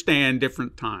understand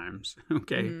different times.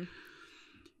 Okay.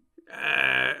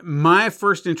 My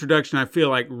first introduction, I feel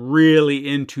like, really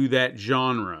into that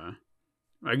genre.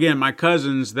 Again, my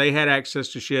cousins, they had access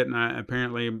to shit, and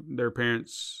apparently their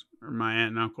parents or my aunt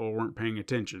and uncle weren't paying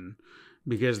attention,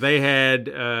 because they had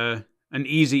an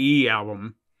Eazy-E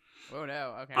album, Oh,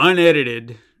 no. Okay.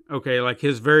 unedited. Okay, like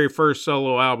his very first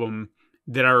solo album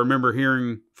that I remember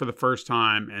hearing for the first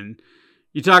time. And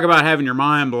you talk about having your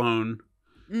mind blown.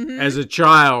 As a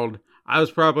child, I was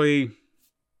probably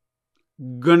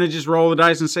gonna just roll the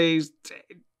dice and say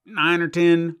 9 or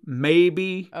 10,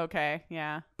 maybe, Okay.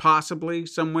 Yeah. possibly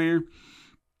somewhere.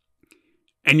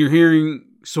 And you're hearing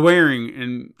swearing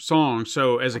in songs.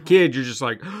 So as a kid, you're just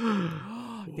like,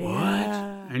 what?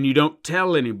 Yeah. And you don't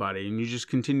tell anybody, and you just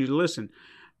continue to listen.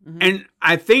 And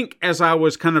I think as I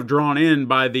was kind of drawn in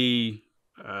by the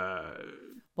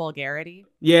Vulgarity.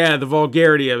 the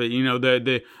vulgarity of it,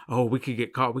 we could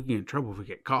get caught, we can get in trouble if we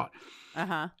get caught.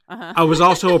 I was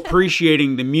also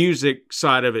appreciating the music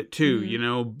side of it too,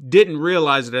 didn't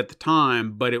realize it at the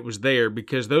time, but it was there,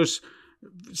 because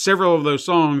several of those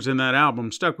songs in that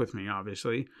album stuck with me,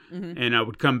 obviously. And I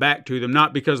would come back to them,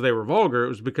 not because they were vulgar, it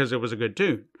was because it was a good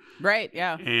tune. Right.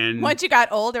 Yeah. And Once you got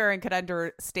older and could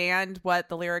understand what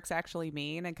the lyrics actually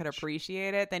mean and could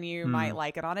appreciate it, then you might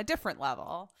like it on a different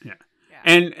level. yeah.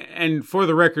 And for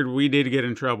the record, we did get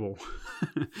in trouble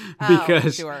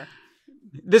because Sure.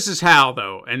 this is how,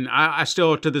 though, and I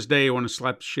still to this day want to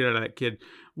slap the shit out of that kid.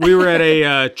 We were at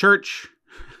a church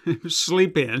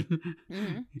sleep in,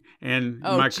 and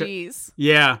Oh, jeez.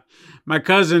 my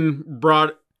cousin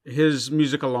brought his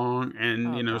music along,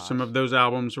 and gosh. some of those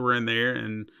albums were in there,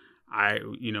 and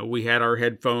we had our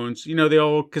headphones, the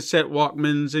old cassette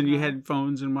Walkmans, and you had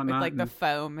phones and With whatnot. like the and-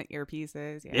 foam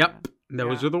earpieces. Yeah. Yep,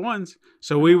 those Yeah. are the ones.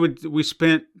 So we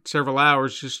spent several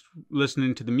hours just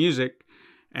listening to the music,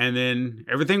 And then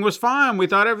everything was fine. We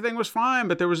thought everything was fine,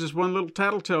 but there was this one little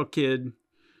tattletale kid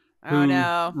who Oh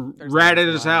no. There's ratted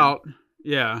always us one. out.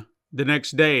 Yeah, the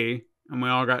next day, and we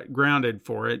all got grounded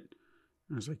for it.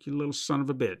 I was like, "You little son of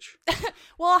a bitch."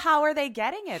 Well, how are they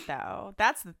getting it though?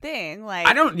 That's the thing. Like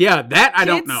I don't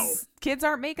kids, know. Kids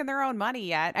aren't making their own money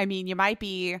yet. I mean, you might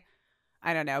be,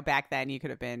 I don't know, back then you could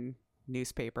have been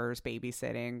newspapers,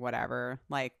 babysitting, whatever.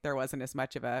 Like there wasn't as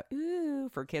much of a ooh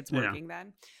for kids Yeah. working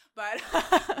then. But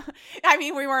I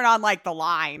mean, we weren't on like the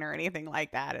line or anything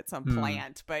like that at some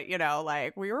plant, but you know,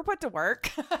 like we were put to work.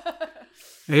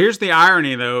 Here's the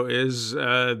irony, though, is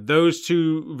those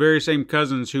two very same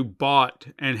cousins who bought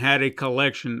and had a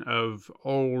collection of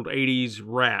old 80s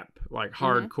rap, like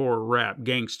hardcore rap,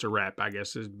 gangster rap, I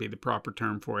guess would be the proper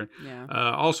term for it, Yeah.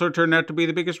 also turned out to be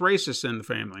the biggest racists in the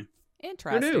family. They do.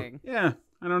 Interesting. Yeah,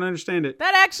 I don't understand it.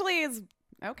 That actually is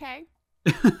okay.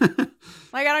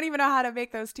 Like, I don't even know how to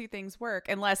make those two things work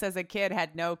unless as a kid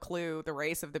had no clue the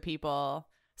race of the people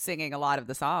singing a lot of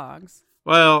the songs.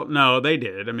 Well, no, they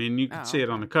did. I mean, you could Oh, see it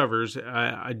on the covers.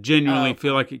 I genuinely Oh,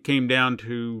 feel like it came down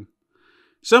to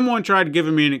someone tried to give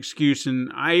me an excuse,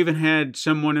 and I even had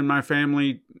someone in my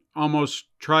family almost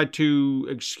try to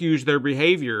excuse their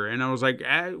behavior, and I was like,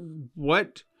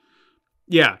 what?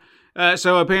 Yeah.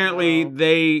 So apparently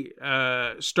they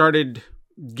started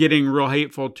getting real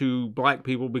hateful to black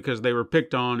people because they were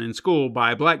picked on in school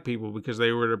by black people because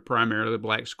they were at a primarily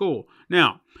black school.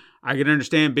 Now, I can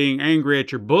understand being angry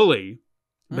at your bully,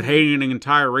 but hating an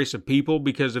entire race of people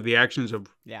because of the actions of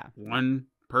Yeah. one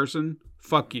person,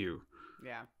 fuck you.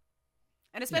 Yeah.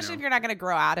 And especially know. if you're not going to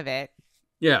grow out of it.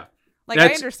 Yeah. Like, I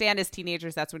That's- understand as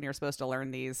teenagers, that's when you're supposed to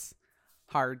learn these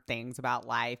hard things about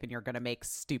life and you're going to make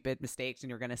stupid mistakes and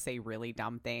you're going to say really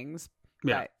dumb things.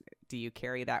 Yeah. But do you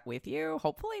carry that with you?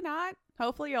 Hopefully not.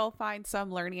 Hopefully you'll find some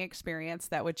learning experience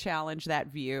that would challenge that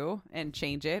view and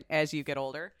change it as you get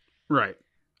older. Right.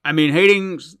 I mean,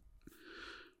 hating.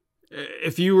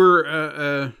 If you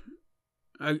were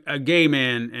a gay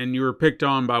man and you were picked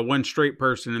on by one straight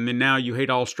person, and then now you hate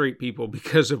all straight people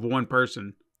because of one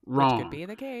person, wrong. Which could be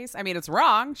the case. I mean, it's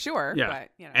wrong, sure. Yeah. But,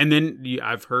 you know. And then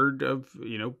I've heard of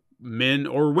men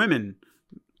or women.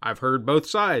 I've heard both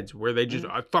sides where they just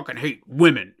I fucking hate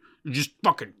women. You just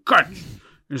fucking cut.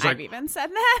 It's I've like, even said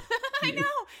that. I know.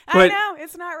 But-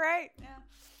 It's not right. Yeah.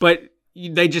 but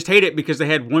they just hate it because they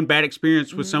had one bad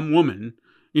experience with some woman.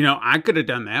 I could have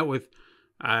done that with.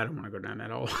 I don't want to go down that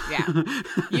hole.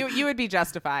 Yeah. You would be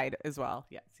justified as well.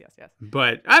 Yes.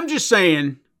 But I'm just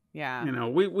saying, Yeah.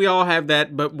 we all have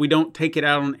that, but we don't take it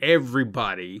out on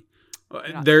everybody.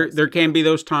 not There supposed to. can be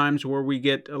those times where we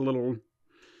get a little.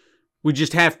 We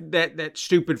just have that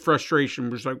stupid frustration.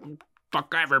 We're just like,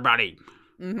 fuck everybody.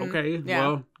 Okay, Yeah.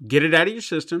 well, get it out of your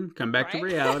system. Come back to Right?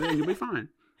 reality, and you'll be fine.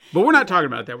 But we're not talking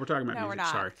about that. We're talking about No, we're music.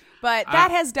 not. Sorry. But that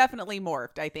has definitely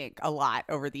morphed, I think, a lot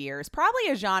over the years. Probably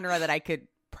a genre that I could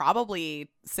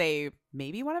probably say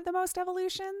maybe one of the most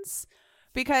evolutions.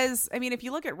 Because, I mean, if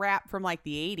you look at rap from like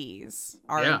the 80s,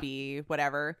 R&B,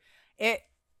 whatever,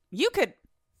 you could,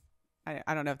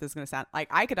 I don't know if this is going to sound like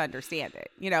I could understand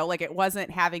it. Like it wasn't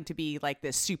having to be like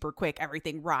this super quick,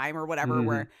 everything rhyme or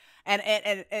whatever. And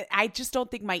I just don't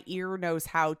think my ear knows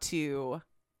how to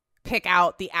pick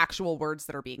out the actual words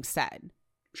that are being said.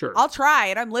 Sure. I'll try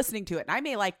it. I'm listening to it, and I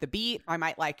may like the beat. I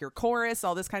might like your chorus,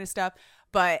 all this kind of stuff.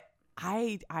 But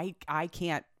I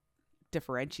can't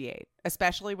differentiate,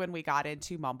 especially when we got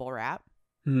into mumble rap.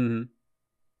 Mhm.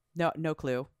 No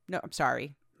clue. No, I'm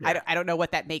sorry. Yeah. I don't know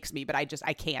what that makes me, but I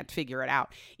can't figure it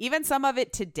out. Even some of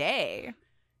it today,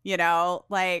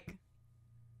 like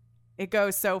it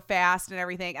goes so fast and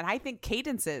everything. And I think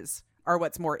cadences are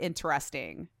what's more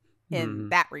interesting in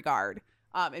that regard.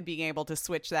 And being able to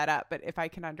switch that up. But if I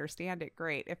can understand it,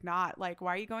 great. If not, like,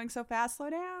 why are you going so fast? Slow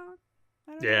down.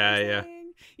 I don't know what you're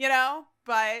saying.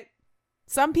 But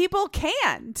some people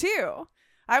can too.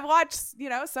 I've watched,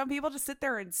 some people just sit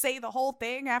there and say the whole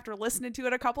thing after listening to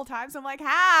it a couple times. I'm like,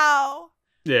 how?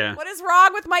 Yeah. What is wrong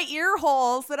with my ear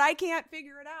holes that I can't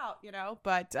figure it out?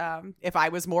 But if I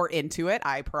was more into it,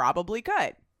 I probably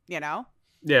could,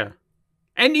 Yeah.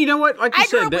 And you know what? Like you I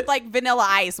grew said, up with like Vanilla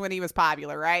Ice when he was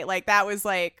popular, right? Like that was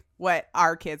like what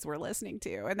our kids were listening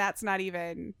to. And that's not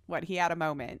even what he had a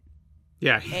moment.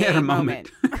 yeah, he had a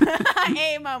moment.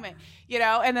 A moment.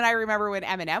 And then I remember when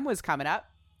Eminem was coming up.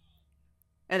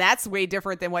 And that's way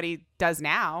different than what he does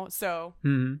now. So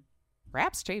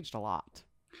rap's changed a lot.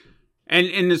 And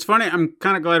it's funny, I'm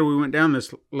kind of glad we went down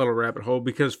this little rabbit hole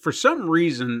because for some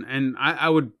reason, and I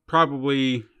would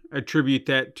probably attribute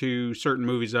that to certain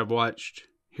movies I've watched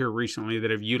here recently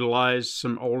that have utilized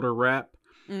some older rap.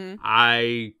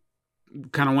 I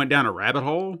kind of went down a rabbit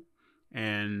hole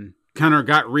and kind of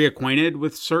got reacquainted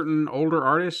with certain older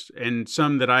artists and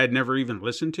some that I had never even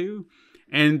listened to.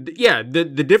 And yeah, the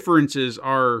differences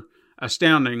are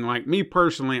astounding. Like me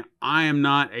personally, I am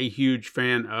not a huge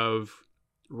fan of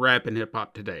rap and hip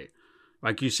hop today.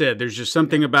 Like you said, there's just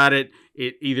something about it.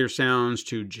 It either sounds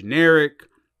too generic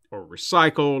or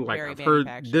recycled. Like Very I've heard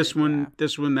this one, manufactured,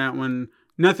 this one, that one.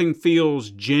 Nothing feels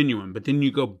genuine. But then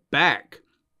you go back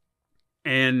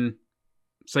and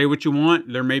say what you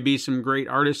want. There may be some great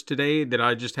artists today that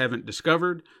I just haven't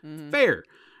discovered. Fair.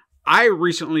 I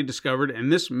recently discovered,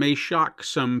 and this may shock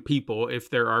some people if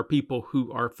there are people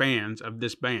who are fans of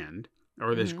this band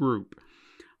or this group.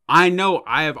 I know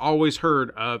I have always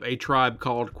heard of A Tribe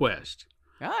Called Quest.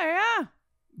 Oh yeah,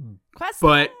 Quest.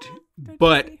 But Don't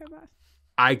you see her?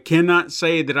 I cannot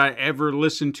say that I ever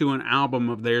listened to an album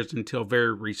of theirs until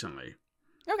very recently.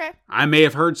 Okay. I may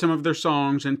have heard some of their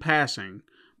songs in passing,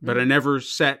 but I never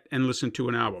sat and listened to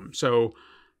an album. So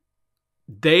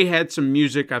they had some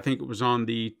music. I think it was on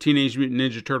the Teenage Mutant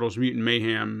Ninja Turtles Mutant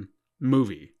Mayhem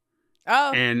movie.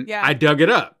 Oh, And yeah. I dug it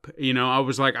up. You know, I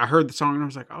was like, I heard the song and I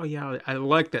was like, oh yeah, I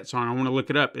like that song. I want to look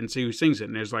it up and see who sings it.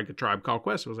 And there's like A Tribe Called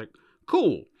Quest. I was like,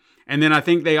 cool. And then I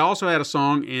think they also had a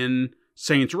song in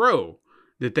Saints Row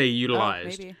that they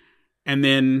utilized. Maybe. And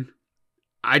then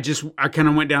I kind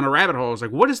of went down a rabbit hole. I was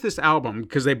like, what is this album?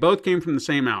 Because they both came from the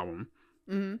same album.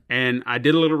 And I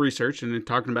did a little research and then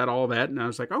talking about all that. And I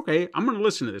was like, okay, I'm going to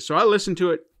listen to this. So I listened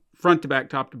to it front to back,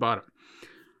 top to bottom.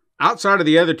 Outside of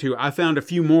the other two, I found a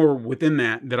few more within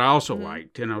that I also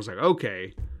liked. And I was like,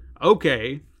 okay,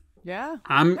 Yeah.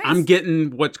 I'm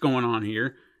getting what's going on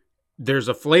here. There's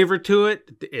a flavor to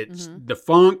it. It's the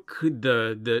funk,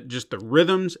 the just the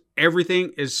rhythms,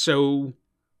 everything is so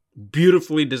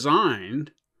beautifully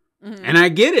designed. And I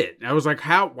get it. I was like,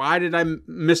 why did I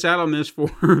miss out on this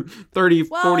for 30,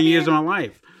 40 years of my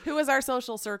life? Who was our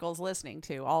social circles listening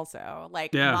to also?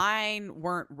 Like Yeah. mine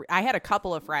weren't, I had a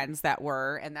couple of friends that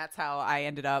were, and that's how I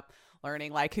ended up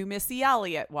learning like who Missy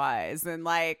Elliott was and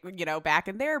like, you know, back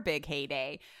in their big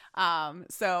heyday.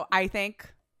 So I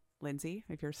think Lindsay,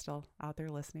 if you're still out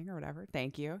there listening or whatever,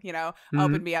 thank you, you know,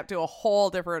 opened me up to a whole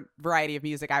different variety of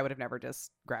music I would have never just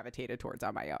gravitated towards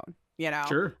on my own, you know?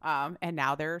 Sure. And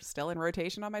now they're still in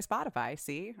rotation on my Spotify.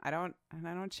 See, I don't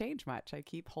change much. I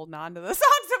keep holding on to the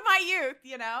songs of my youth,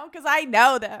 you know, because I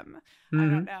know them. I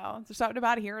don't know. There's something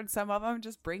about hearing some of them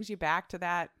just brings you back to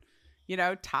that, you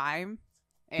know, time.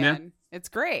 And it's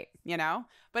great, you know.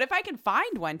 But if I can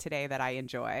find one today that I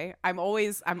enjoy, I'm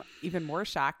even more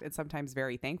shocked and sometimes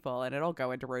very thankful. And it'll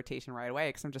go into rotation right away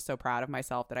because I'm just so proud of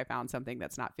myself that I found something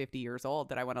that's not 50 years old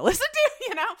that I want to listen to,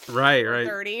 you know. Right. Or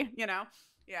 30, you know.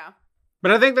 Yeah.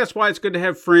 But I think that's why it's good to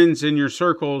have friends in your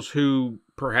circles who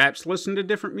perhaps listen to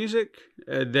different music,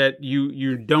 that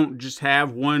you don't just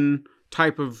have one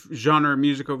type of genre of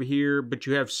music over here, but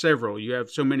you have several. You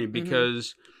have so many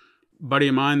because buddy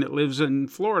of mine that lives in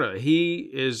Florida, he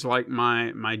is like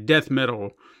my death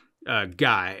metal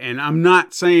guy. And I'm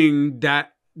not saying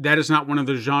that is not one of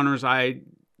the genres I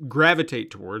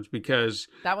gravitate towards because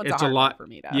That one's it's a a hard lot one for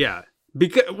me to. Yeah.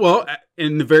 Because, well,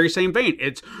 in the very same vein,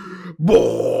 it's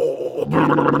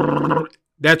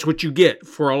that's what you get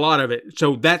for a lot of it.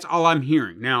 So that's all I'm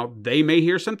hearing. Now, they may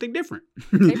hear something different.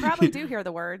 They probably do hear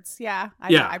the words. Yeah.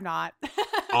 I'm not.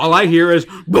 All I hear is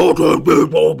and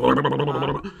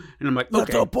I'm like,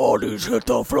 okay. The bodies hit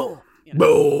the floor.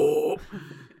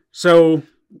 So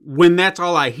when that's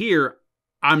all I hear,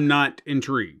 I'm not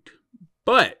intrigued.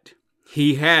 But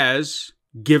he has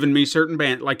given me certain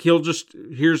band, like he'll just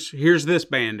here's this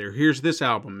band or here's this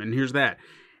album and here's that,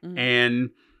 and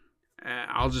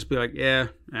I'll just be like, yeah.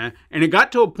 And it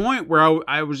got to a point where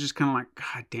I was just kind of like,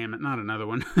 God damn it, not another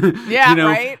one. Yeah, you know?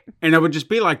 right. And I would just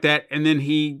be like that, and then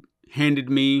he handed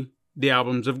me the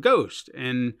albums of Ghost,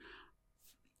 and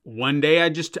one day I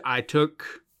took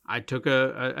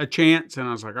a chance, and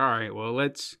I was like, all right, well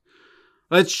let's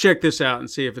check this out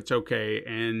and see if it's okay.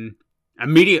 And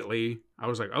immediately I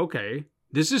was like, okay,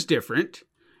 this is different.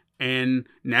 And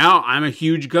now I'm a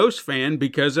huge Ghost fan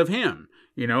because of him.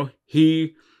 You know,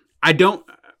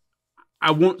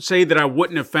 I won't say that I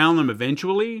wouldn't have found them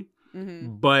eventually,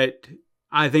 but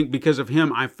I think because of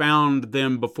him, I found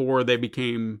them before they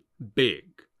became big,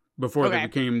 before they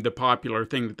became the popular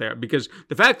thing that they are. Because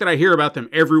the fact that I hear about them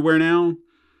everywhere now,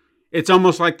 it's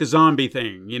almost like the zombie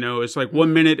thing. You know, it's like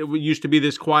 1 minute it used to be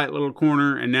this quiet little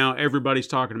corner, and now everybody's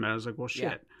talking about it. I was like, well, shit.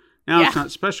 Yeah. Now it's not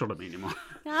special to me anymore.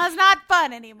 No, it's not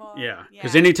fun anymore. Yeah.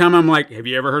 Because anytime I'm like, have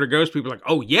you ever heard of Ghost? People are like,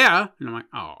 oh, yeah. And I'm like,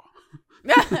 oh.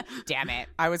 Damn it.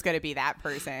 I was going to be that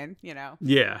person, you know.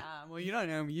 Yeah. Well, you don't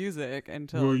know music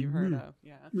until you've heard of.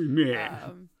 Yeah. Yeah.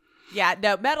 Yeah,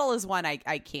 no, metal is one I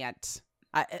can't.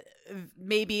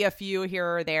 Maybe a few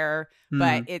here or there,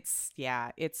 but it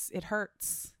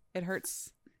hurts. It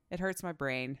hurts my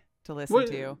brain to listen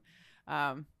to.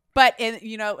 But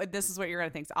this is what you're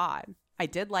gonna think's odd. I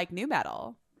did like new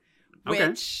metal,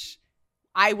 which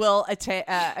I will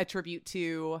attribute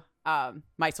to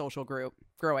my social group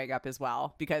growing up as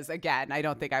well, because again, I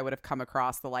don't think I would have come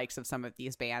across the likes of some of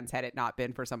these bands had it not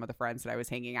been for some of the friends that I was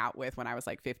hanging out with when I was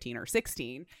like 15 or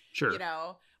 16. Sure.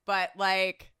 But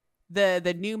like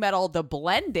the new metal, the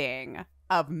blending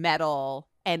of metal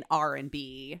and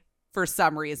R&B for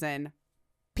some reason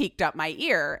piqued up my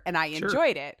ear and I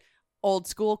enjoyed it. Old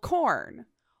school Korn,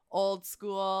 old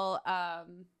school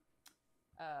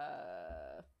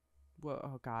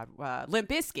Limp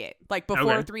Bizkit, like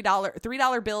before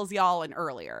 $3 bills, y'all, and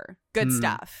earlier. Good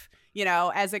stuff.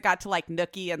 As it got to like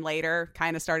Nookie and later,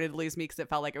 kind of started to lose me because it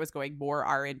felt like it was going more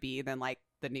R&B than like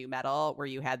the new metal where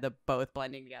you had the both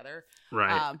blending together.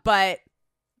 Right. But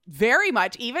very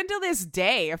much, even to this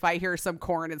day, if I hear some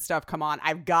Korn and stuff come on,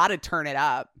 I've got to turn it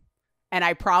up. And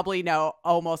I probably know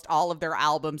almost all of their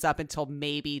albums up until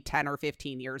maybe 10 or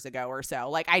 15 years ago or so.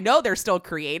 Like, I know they're still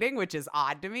creating, which is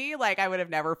odd to me. Like, I would have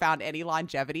never found any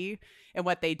longevity in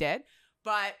what they did.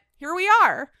 But here we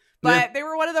are. But they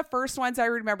were one of the first ones I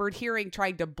remembered hearing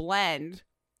trying to blend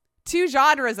two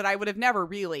genres that I would have never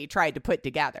really tried to put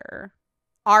together.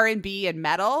 R&B and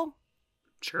metal.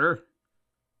 Sure.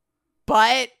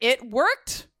 But it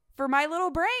worked. For my little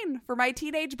brain, for my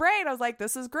teenage brain, I was like,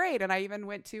 this is great. And I even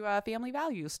went to a Family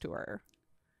Values tour.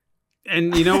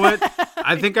 And you know what?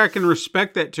 I think I can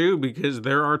respect that too, because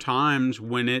there are times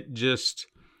when it just,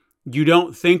 you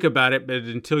don't think about it, but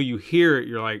until you hear it,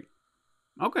 you're like,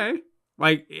 okay.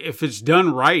 Like, if it's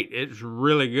done right, it's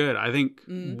really good. I think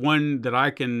one that I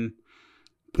can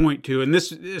point to, and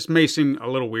this may seem a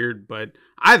little weird, but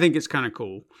I think it's kind of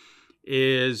cool,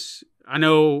 is... I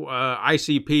know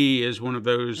ICP is one of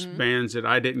those bands that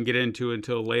I didn't get into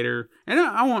until later. And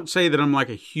I won't say that I'm like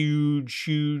a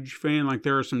huge fan. Like,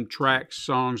 there are some tracks,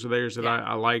 songs of theirs that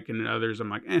I like, and others I'm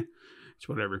like, it's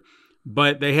whatever.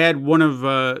 But they had one of,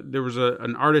 there was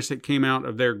an artist that came out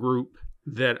of their group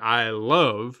that I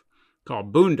love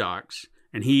called Boondocks.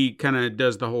 And he kind of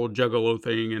does the whole juggalo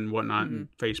thing and whatnot and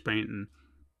face paint. And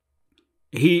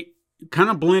he kind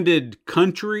of blended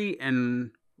country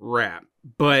and rap.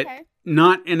 But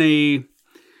not in a,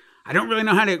 I don't really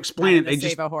know how to explain it. They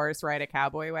save a horse, ride a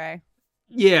cowboy way.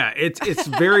 Yeah, it's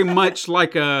very much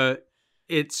like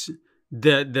it's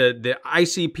the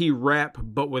ICP rap,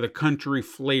 but with a country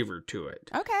flavor to it.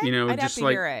 Okay, I'd have to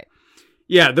hear it.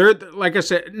 Yeah, they're, like I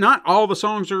said, not all the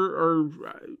songs are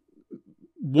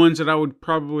ones that I would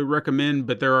probably recommend,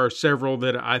 but there are several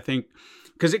that I think,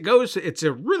 because it's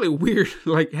a really weird,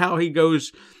 like how he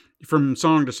goes from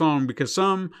song to song, because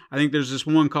I think there's this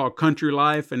one called Country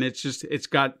Life, and it's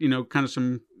got, kind of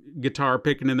some guitar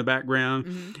picking in the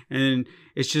background, and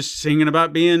it's just singing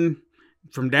about being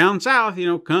from down south,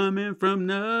 coming from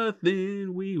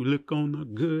nothing, we look on the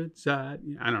good side.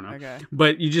 I don't know. Okay.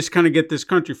 But you just kind of get this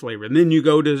country flavor. And then you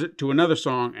go to another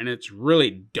song, and it's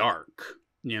really dark.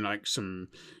 Like some,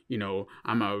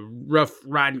 I'm a rough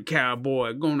riding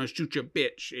cowboy, gonna shoot your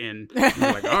bitch. And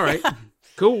you're like, all right.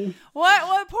 Cool.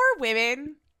 What poor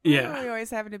women. Yeah. We always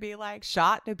having to be like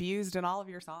shot and abused in all of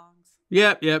your songs.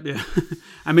 Yep.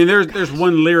 I mean, there's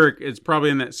one lyric, it's probably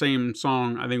in that same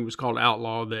song, I think it was called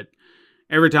Outlaw, that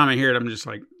every time I hear it, I'm just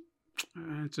like,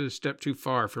 it's a step too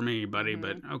far for me, buddy,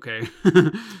 but okay.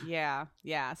 Yeah.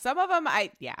 Some of them,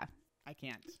 I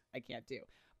can't do.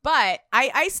 But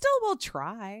I still will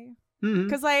try.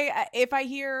 Because if I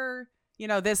hear...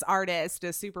 this artist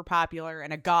is super popular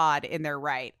and a god in their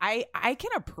right, I can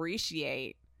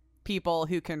appreciate people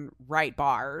who can write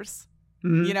bars,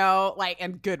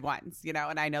 and good ones,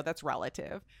 and I know that's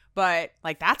relative, but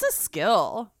like, that's a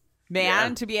skill,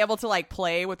 man, to be able to like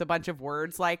play with a bunch of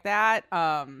words like that.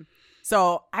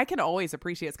 So I can always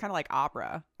appreciate, it's kind of like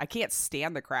opera. I can't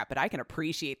stand the crap, but I can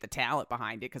appreciate the talent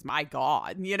behind it, because my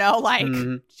God,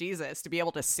 Jesus, to be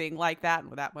able to sing like that and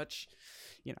with that much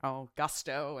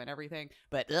gusto and everything,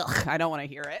 but I don't want to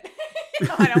hear it.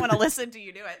 I don't want to listen to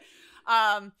you do it.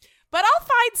 But I'll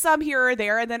find some here or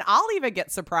there, and then I'll even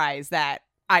get surprised that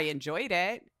I enjoyed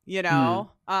it,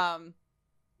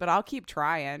 but I'll keep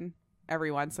trying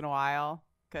every once in a while,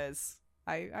 because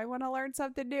I want to learn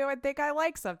something new and think I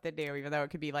like something new, even though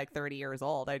it could be like 30 years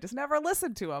old. I just never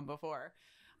listened to them before.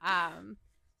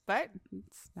 but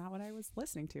it's not what I was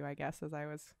listening to, I guess, as I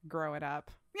was growing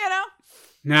up. You know?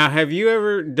 Now, have you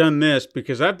ever done this?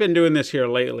 Because I've been doing this here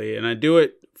lately, and I do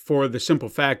it for the simple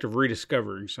fact of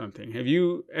rediscovering something. Have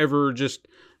you ever just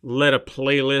let a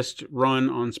playlist run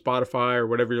on Spotify or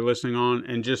whatever you're listening on,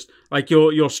 and just like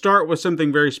you'll start with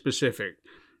something very specific?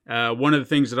 One of the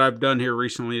things that I've done here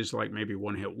recently is like maybe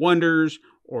one hit wonders,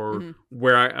 or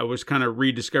where I was kind of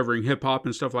rediscovering hip hop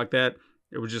and stuff like that.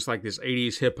 It was just like this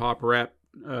 80s hip hop rap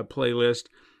playlist,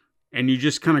 and you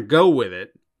just kind of go with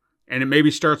it. And it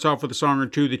maybe starts off with a song or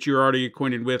two that you're already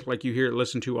acquainted with, like you hear it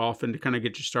listened to often to kind of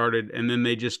get you started. And then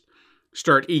they just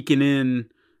start eking in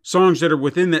songs that are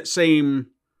within that same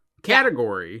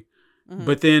category.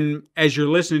 But then as you're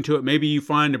listening to it, maybe you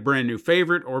find a brand new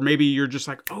favorite, or maybe you're just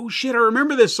like, oh shit, I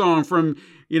remember this song from,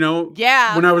 when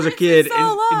I was a kid. So and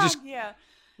long. just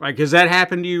like, has that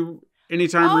happened to you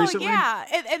anytime recently? Yeah.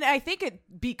 And I think it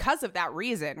because of that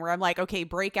reason where I'm like, okay,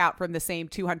 break out from the same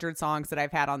 200 songs that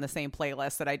I've had on the same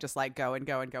playlist that I just like go and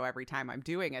go and go every time I'm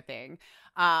doing a thing.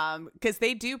 Because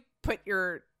they do put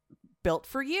your built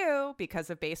for you because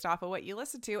of based off of what you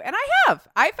listen to. And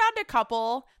I found a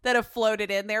couple that have floated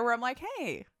in there where I'm like,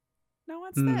 hey, no,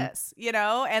 what's this?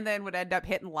 And then would end up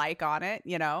hitting like on it,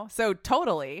 so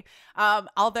totally.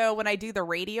 Although when I do the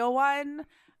radio one,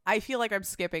 I feel like I'm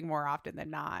skipping more often than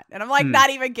not. And I'm like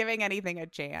not even giving anything a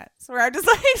chance. Where I'm just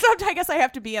like, sometimes I guess I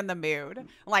have to be in the mood. I'm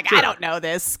like, sure. I don't know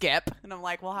this, skip. And I'm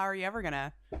like, well, how are you ever going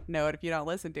to know it if you don't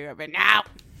listen to it? But no.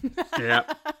 Yeah.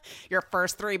 Your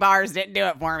first 3 bars didn't do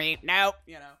it for me. Nope.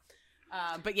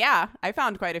 But yeah, I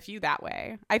found quite a few that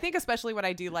way. I think especially when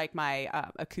I do like my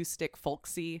acoustic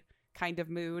folksy kind of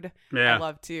mood. Yeah. I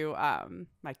love to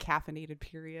my caffeinated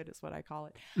period is what I call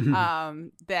it.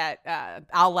 That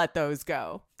I'll let those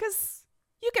go because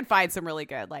you can find some really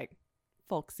good like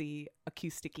folksy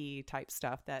acousticy type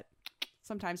stuff that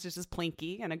sometimes is just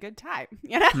plinky and a good time.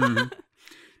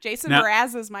 Jason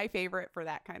Mraz is my favorite for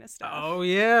that kind of stuff. Oh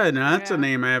yeah, no, that's a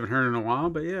name I haven't heard in a while,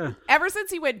 but yeah. Ever since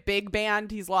he went big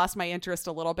band, he's lost my interest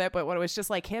a little bit. But when it was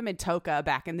just like him and Toka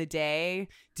back in the day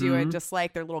doing just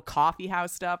like their little coffee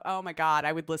house stuff, oh my God,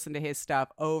 I would listen to his stuff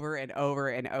over and over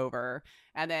and over.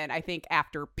 And then I think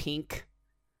after Pink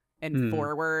and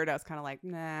Forward, I was kind of like,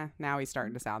 nah, now he's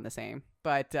starting to sound the same.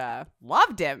 But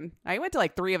loved him. I went to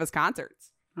like 3 of his concerts.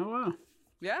 Oh wow.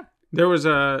 Yeah. There was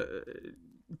a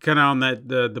kind of on that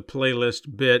the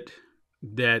playlist bit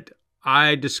that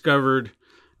I discovered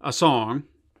a song,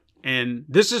 and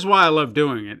this is why I love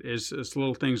doing it. Is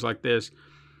little things like this.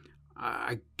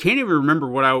 I can't even remember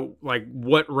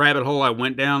what rabbit hole I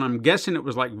went down. I'm guessing it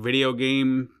was like video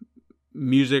game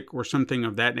music or something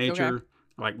of that nature. Okay.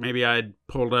 Like maybe I'd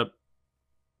pulled up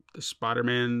the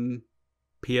Spider-Man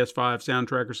PS5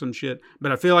 soundtrack or some shit,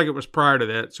 but I feel like it was prior to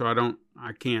that, so I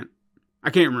can't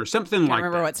remember. Something like that.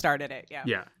 Remember what started it, yeah.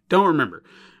 Yeah, don't remember.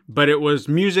 But it was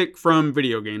music from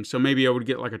video games, so maybe I would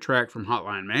get like a track from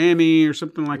Hotline Miami or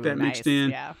something like that mixed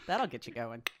in. Yeah, that'll get you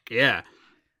going. Yeah.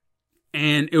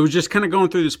 And it was just kind of going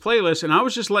through this playlist, and I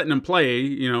was just letting them play.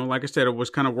 Like I said, it was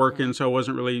kind of working, so I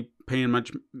wasn't really paying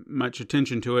much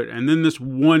attention to it. And then this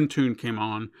one tune came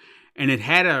on, and it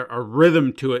had a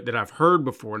rhythm to it that I've heard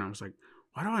before, and I was like,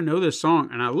 why do I know this song?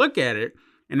 And I look at it,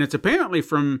 and it's apparently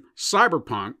from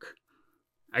Cyberpunk.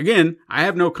 Again, I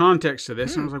have no context to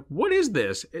this. And I was like, what is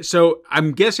this? So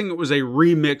I'm guessing it was a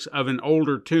remix of an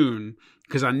older tune,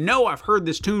 because I know I've heard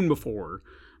this tune before,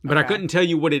 but I couldn't tell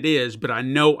you what it is, but I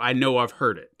know I've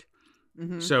heard it.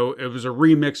 So it was a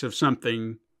remix of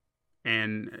something,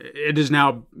 and it has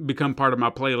now become part of my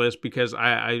playlist because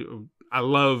I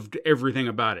loved everything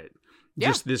about it. Yeah.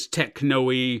 Just this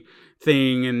techno-y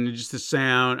thing and just the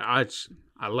sound. I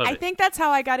love it. I think that's how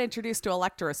I got introduced to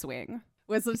Electro Swing.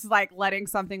 Was just like letting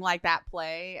something like that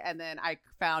play, and then I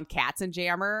found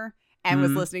Katzenjammer and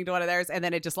was listening to one of theirs, and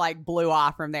then it just like blew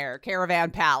off from there.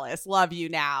 Caravan Palace, Love You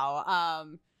Now,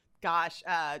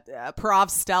 Parov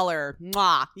Stellar,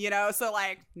 mwah, so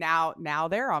like now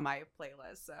they're on my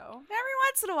playlist. So every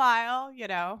once in a while,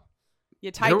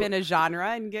 you type in a genre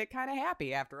and get kind of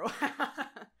happy after a while.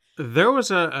 There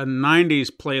was a 90s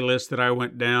playlist that I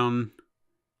went down.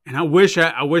 And I wish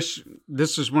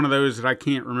this is one of those that I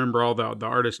can't remember all the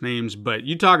artist names, but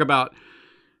you talk about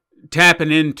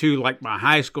tapping into like my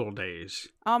high school days.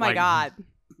 Oh my God.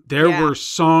 There were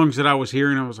songs that I was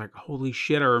hearing. I was like, holy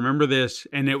shit, I remember this.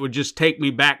 And it would just take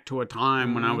me back to a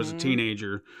time when I was a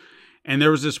teenager. And there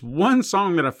was this one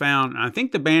song that I found, and I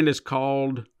think the band is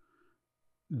called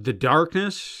The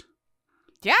Darkness.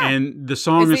 Yeah. And the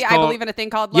song is called I Believe in a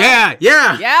Thing Called Love.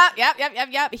 Yeah.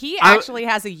 Yep. He actually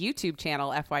has a YouTube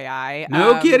channel, FYI.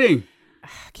 No kidding.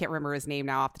 can't remember his name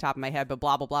now off the top of my head, but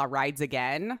blah, blah, blah, Rides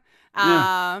Again.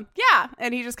 Yeah. Yeah.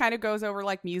 And he just kind of goes over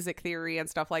like music theory and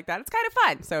stuff like that. It's kind of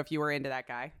fun. So if you were into that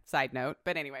guy, side note.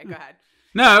 But anyway, go ahead.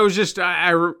 No, it was just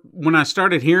when I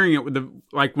started hearing it with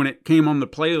when it came on the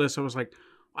playlist, I was like,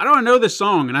 why do I know this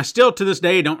song? And I still to this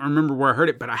day don't remember where I heard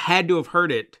it, but I had to have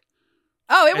heard it.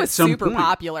 Oh, it was some super point.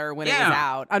 popular when it was Yeah.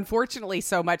 out. Unfortunately,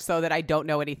 so much so that I don't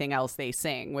know anything else they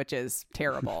sing, which is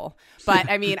terrible. But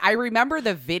I mean, I remember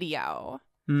the video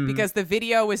because the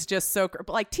video was just so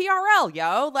like TRL,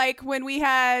 yo. Like when we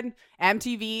had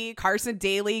MTV, Carson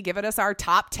Daly giving us our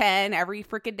top 10 every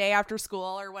freaking day after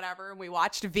school or whatever, and we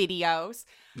watched videos.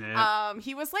 Yeah.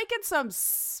 He was like in some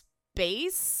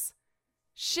space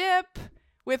ship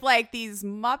with like these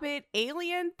Muppet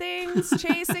alien things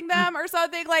chasing them or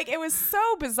something. Like it was so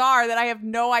bizarre that I have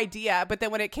no idea. But then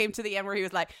when it came to the end where he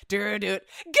was like, dude, guitar,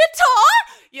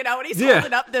 and he's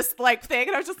holding up this like thing.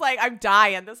 And I was just like, I'm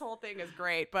dying. This whole thing is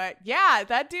great. But yeah,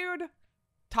 that dude,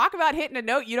 talk about hitting a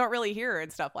note you don't really hear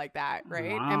and stuff like that.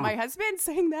 Right. Wow. And my husband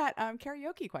sang that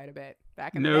karaoke quite a bit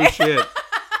back in the No day. shit.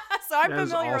 So I'm That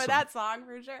is familiar with awesome. that song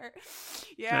for sure.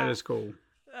 Yeah. That is cool.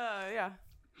 Yeah.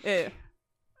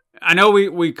 I know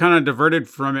we kind of diverted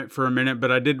from it for a minute, but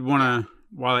I did want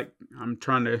to, I'm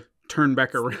trying to turn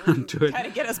back around to it. Kind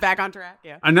of get us back on track.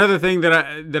 Yeah. Another thing that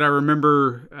I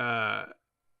remember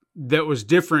that was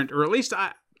different, or at least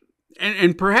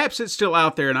and perhaps it's still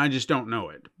out there and I just don't know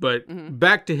it. But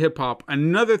back to hip hop,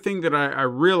 another thing that I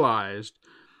realized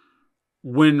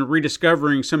when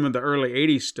rediscovering some of the early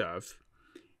 80s stuff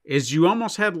is you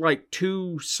almost had like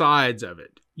two sides of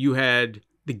it. You had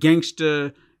the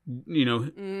gangsta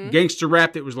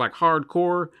rap that was like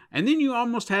hardcore, and then you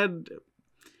almost had,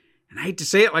 and I hate to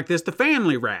say it like this, the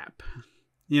family rap,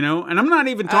 and I'm not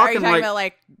even Are you talking talking like about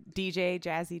like DJ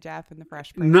Jazzy Jeff and the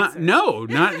Fresh Prince? not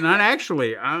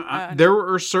actually. There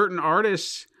were certain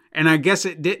artists, and I guess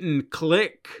it didn't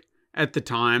click at the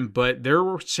time, but there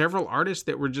were several artists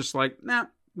that were just like, nah,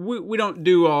 we don't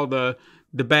do all the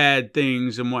bad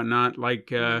things and whatnot, like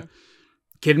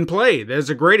Kid and Play. That's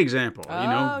a great example.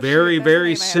 Very,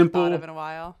 very simple. Thought of in a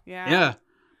while. Yeah. Yeah,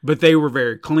 but they were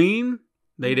very clean.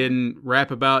 They didn't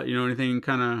rap about anything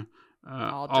kind of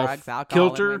All off drugs, alcohol,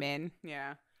 kilter. and women.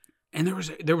 Yeah. And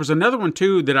there was another one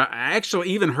too that I actually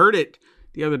even heard it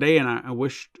the other day, and I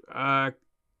wished I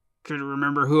could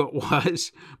remember who it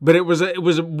was. But it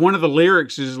was one of the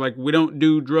lyrics is like, we don't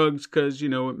do drugs because it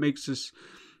makes us.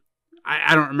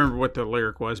 I don't remember what the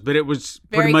lyric was, but it was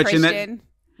Very pretty much Christian. in that.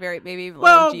 Very maybe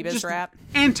Well, Jeebus just rap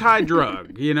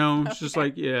anti-drug, it's just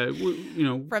like, from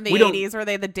the we don't- 80s. Were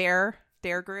they the Dare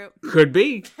group? Could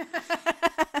be.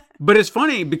 But it's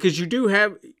funny because you do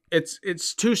have,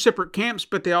 it's two separate camps,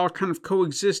 but they all kind of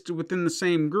coexist within the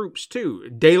same groups too.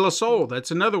 De La Soul,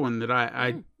 that's another one that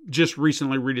I just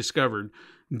recently rediscovered.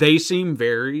 They seem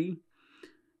very,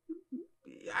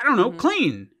 I don't know,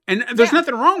 clean. And there's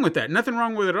nothing wrong with that. Nothing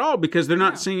wrong with it at all because they're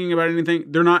not singing about anything.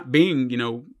 They're not being,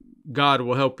 God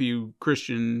will help you,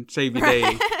 Christian, save your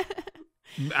day.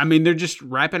 I mean, they're just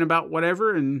rapping about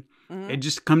whatever, and it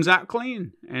just comes out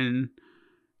clean. And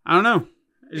I don't know.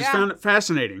 I just found it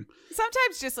fascinating.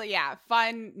 Sometimes just like,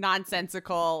 fun,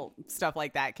 nonsensical stuff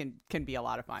like that can be a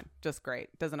lot of fun. Just great.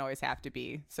 Doesn't always have to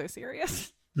be so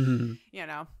serious,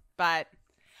 but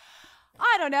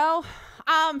I don't know.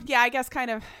 I guess kind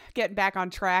of getting back on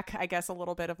track, I guess a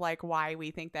little bit of like why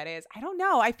we think that is. I don't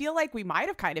know. I feel like we might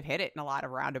have kind of hit it in a lot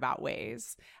of roundabout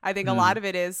ways. I think a lot of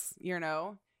it is,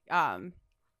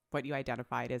 what you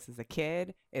identified as a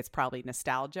kid. It's probably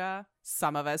nostalgia.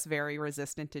 Some of us very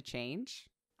resistant to change.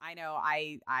 I know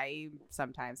I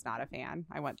sometimes not a fan.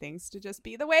 I want things to just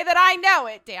be the way that I know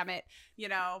it, damn it.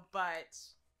 But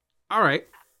All right.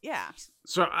 yeah.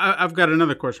 So I've got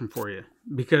another question for you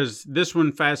because this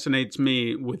one fascinates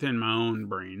me within my own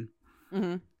brain.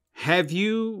 Mm-hmm. Have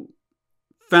you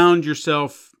found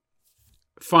yourself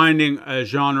finding a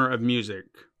genre of music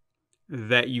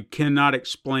that you cannot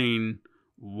explain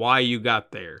why you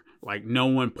got there? Like no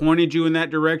one pointed you in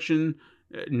that direction.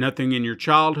 Nothing in your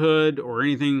childhood or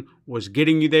anything was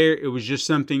getting you there. It was just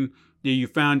something that you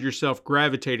found yourself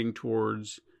gravitating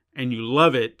towards and you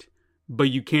love it, but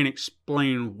you can't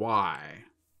explain why.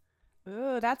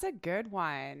 Ooh, that's a good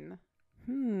one.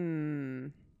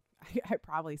 I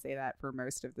probably say that for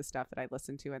most of the stuff that I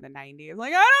listened to in the 90s.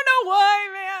 Like, I don't know why,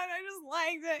 man. I just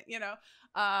liked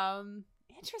it,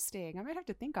 Interesting. I might have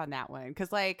to think on that one.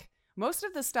 Because, like, most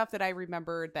of the stuff that I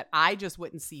remembered that I just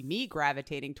wouldn't see me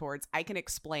gravitating towards, I can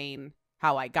explain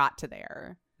how I got to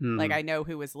there. Like, I know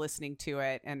who was listening to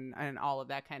it and all of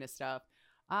that kind of stuff.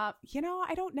 I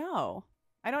don't know.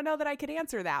 I don't know that I could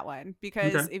answer that one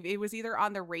because it was either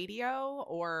on the radio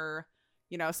or,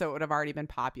 so it would have already been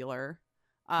popular.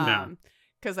 Yeah.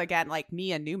 Because again, like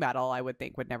me and nu metal, I would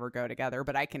think would never go together,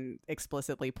 but I can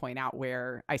explicitly point out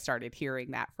where I started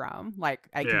hearing that from. Like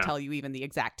I can tell you even the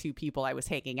exact two people I was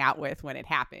hanging out with when it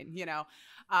happened,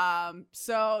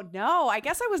 So no, I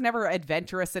guess I was never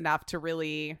adventurous enough to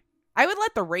really. I would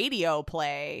let the radio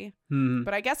play,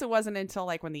 but I guess it wasn't until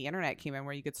like when the internet came in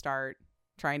where you could start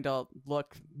trying to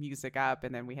look music up,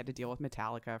 and then we had to deal with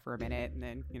Metallica for a minute, and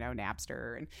then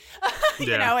Napster, and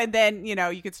and then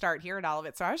you could start hearing all of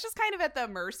it. So I was just kind of at the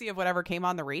mercy of whatever came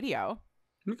on the radio.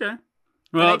 Okay.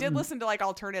 Well, but I did listen to like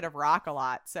alternative rock a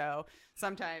lot, so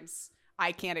sometimes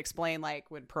I can't explain like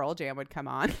when Pearl Jam would come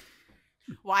on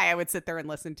why I would sit there and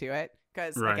listen to it,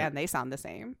 because again, they sound the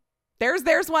same.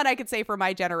 There's one I could say for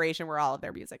my generation where all of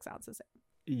their music sounds the same.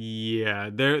 Yeah,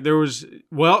 there was.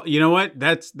 Well, you know what?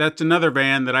 That's another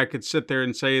band that I could sit there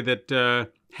and say that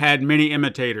had many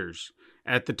imitators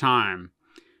at the time.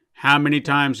 How many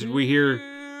times did we hear?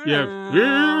 Yeah,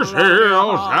 yes,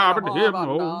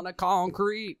 on a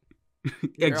concrete.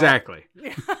 Exactly.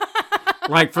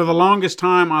 Like for the longest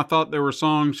time, I thought there were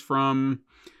songs from.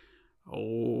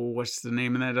 Oh, what's the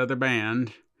name of that other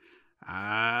band?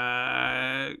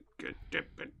 There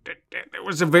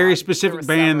was a very specific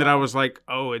band that I was like,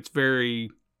 oh, it's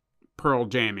very Pearl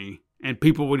Jammy, and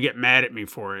people would get mad at me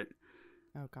for it.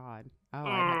 Oh God! Oh,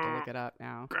 I have to look it up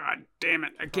now. God damn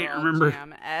it! I can't Pearl remember.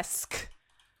 Jam-esque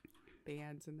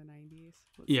bands in the 90s.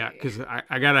 Yeah, because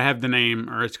I gotta have the name,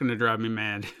 or it's gonna drive me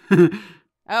mad. Oh,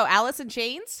 Alice in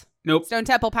Chains? Nope. Stone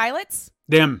Temple Pilots?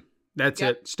 Them. That's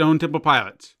it. Stone Temple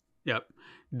Pilots. Yep.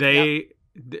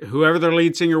 Whoever their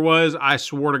lead singer was, I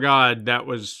swore to God that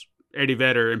was Eddie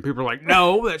Vedder, and people are like,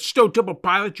 "No, that's Stone Temple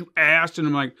Pilots, you ass!" And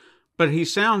I'm like, "But he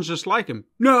sounds just like him."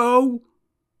 No.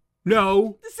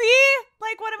 See,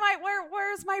 like, what am I?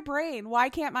 Where's my brain? Why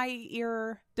can't my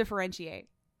ear differentiate?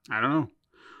 I don't know.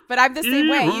 But I'm the same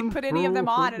way. You'd put any of them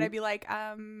on, and I'd be like,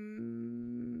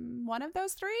 one of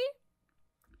those three.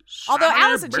 Although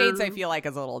Alice in Chains, I feel like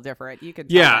is a little different. You can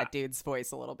tell that dude's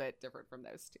voice a little bit different from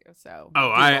those two. So,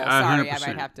 I sorry, 100%. I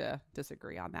might have to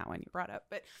disagree on that one you brought up.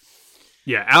 But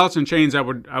yeah, Alice in Chains, I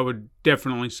would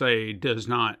definitely say does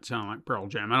not sound like Pearl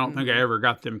Jam. I don't think I ever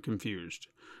got them confused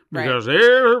because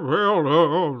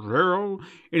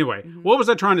anyway, what was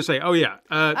I trying to say? Oh yeah,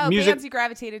 music. Bands you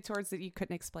gravitated towards that you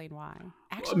couldn't explain why.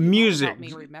 Actually, music. Help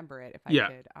me remember it if I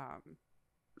could.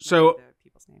 So the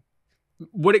people's name.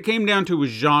 What it came down to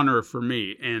was genre for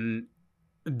me, and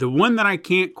the one that I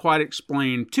can't quite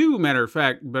explain too, matter of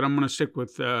fact, but I'm going to stick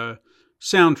with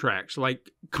soundtracks,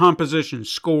 like compositions,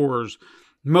 scores,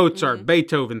 Mozart,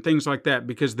 Beethoven, things like that,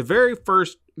 because the very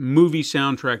first movie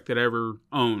soundtrack that I ever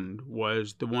owned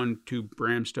was the one to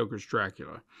Bram Stoker's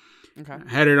Dracula. Okay. I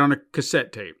had it on a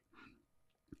cassette tape,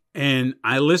 and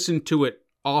I listened to it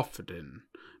often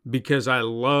because I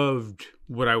loved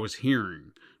what I was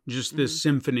hearing. Just this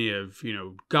symphony of,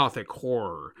 gothic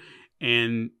horror.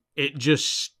 And it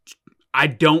just, I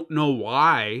don't know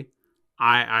why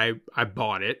I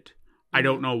bought it. I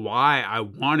don't know why I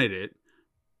wanted it,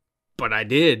 but I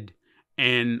did.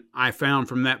 And I found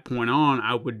from that point on,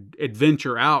 I would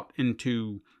adventure out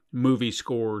into movie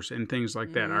scores and things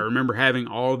like that. I remember having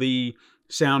all the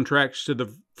soundtracks to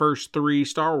the first 3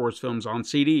 Star Wars films on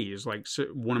CDs, like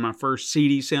one of my first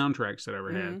CD soundtracks that I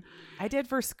ever had. I did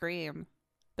for Scream.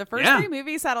 The first 3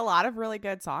 movies had a lot of really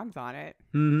good songs on it,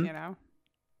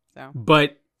 So,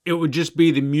 but it would just be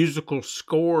the musical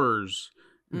scores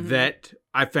that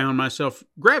I found myself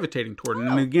gravitating toward.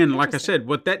 And again, like I said,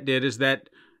 what that did is that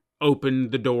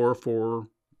opened the door for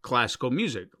classical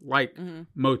music, like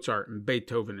Mozart and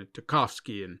Beethoven and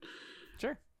Tchaikovsky and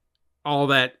all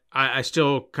that. I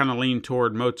still kind of lean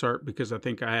toward Mozart because I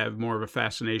think I have more of a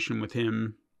fascination with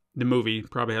him. The movie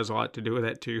probably has a lot to do with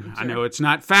that too. I know it's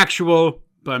not factual,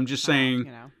 but I'm just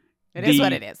saying, it is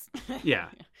what it is. Yeah,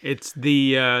 it's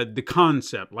the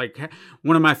concept. Like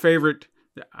one of my favorite.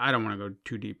 I don't want to go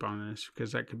too deep on this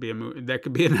because that could be that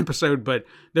could be an episode. But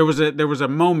there was a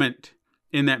moment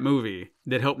in that movie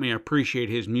that helped me appreciate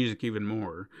his music even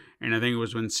more. And I think it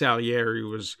was when Salieri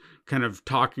was kind of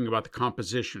talking about the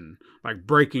composition, like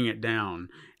breaking it down.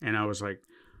 And I was like,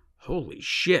 holy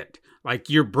shit! Like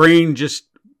your brain just.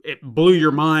 It blew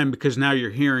your mind because now you're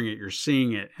hearing it, you're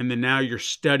seeing it, and then now you're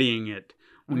studying it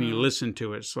when you listen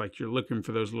to it. It's like you're looking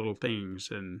for those little things.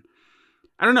 And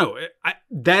I don't know.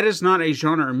 That is not a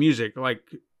genre of music, like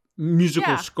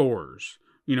musical scores,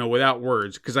 without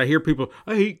words. Because I hear people,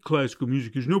 I hate classical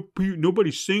music. There's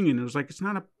nobody's singing. It was like, it's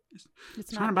not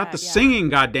about the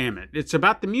singing, goddammit. It's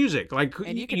about the music. Like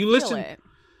and you can you feel listen. it.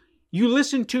 You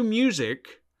listen to music.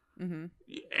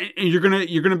 and you're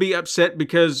gonna be upset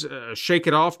because "Shake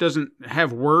It Off" doesn't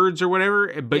have words or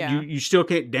whatever, but Yeah. you still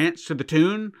can't dance to the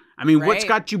tune. I mean, what's Right.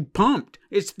 got you pumped?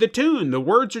 It's the tune. The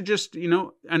words are just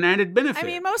an added benefit. I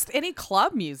mean, any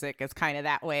club music is kind of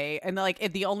that way, and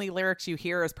the only lyrics you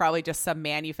hear is probably just some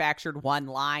manufactured one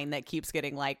line that keeps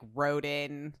getting like wrote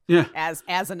in yeah, as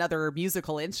another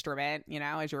musical instrument,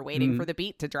 as you're waiting Mhm. for the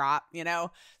beat to drop,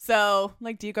 So,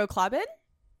 like, do you go clubbing?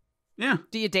 yeah.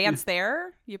 Do you dance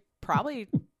there? You probably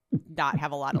not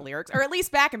have a lot of lyrics, or at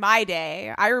least back in my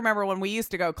day, I remember when we used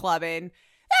to go clubbing.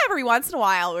 Every once in a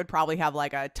while, it would probably have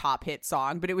like a top hit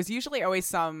song, but it was usually always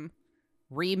some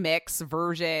remix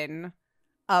version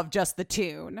of just the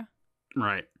tune,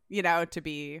 Right. to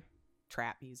be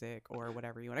trap music or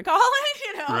whatever you want to call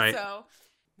it, Right. So,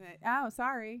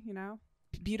 sorry,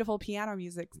 beautiful piano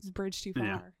music, it's a bridge too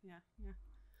far. Yeah.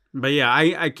 But yeah,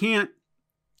 I can't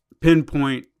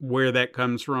pinpoint where that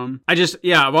comes from.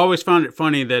 I've always found it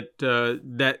funny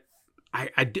that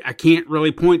I can't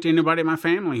really point to anybody in my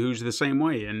family who's the same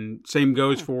way. And same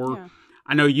goes for, yeah.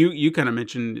 I know you kind of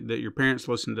mentioned that your parents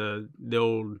listened to the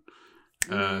old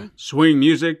swing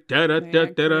music,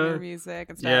 Crooner music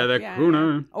and stuff. Yeah, that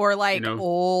crooner. Or like you know.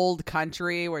 old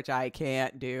country, which I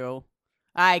can't do.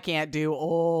 I can't do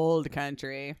old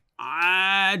country.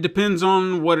 Depends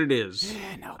on what it is.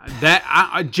 Nope. That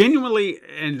I genuinely,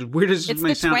 and weird as it It's may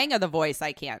the sound, twang of the voice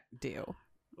I can't do.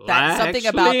 That's something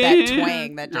about that actually,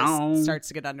 twang that just no. starts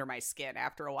to get under my skin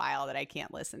after a while that I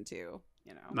can't listen to.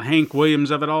 The Hank Williams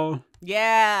of it all.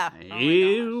 Yeah. Oh my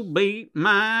You beat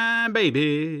my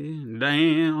baby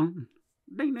down.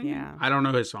 Ding, ding. Yeah. I don't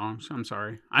know his songs. I'm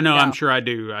sorry. I know. No. I'm sure I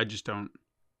do. I just don't.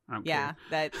 I don't Yeah,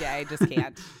 care. I just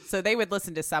can't. So they would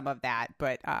listen to some of that,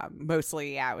 but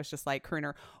mostly, it was just like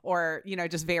crooner or,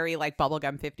 just very like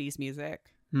bubblegum 50s music.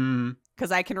 Hmm.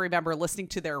 Because I can remember listening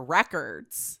to their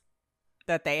records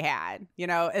that they had.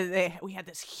 We had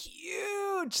this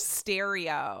huge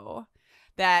stereo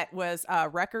that was a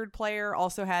record player,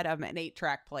 also had an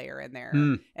 8-track player in there.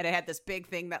 Hmm. And it had this big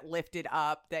thing that lifted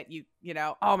up that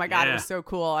oh my God, it Yeah. was so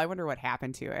cool. I wonder what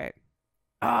happened to it.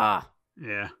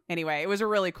 Yeah. Anyway, it was a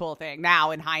really cool thing.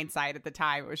 Now, in hindsight, at the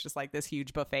time, it was just like this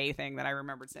huge buffet thing that I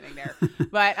remembered sitting there.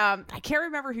 But I can't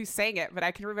remember who sang it, but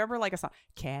I can remember like a song,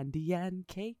 Candy and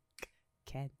Cake,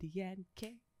 Candy and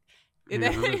Cake. And Yeah,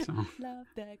 I then, know that song. love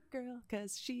that girl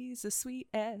because she's as sweet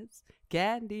as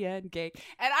candy and cake.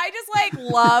 And I just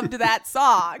like loved that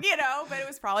song, but it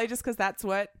was probably just because that's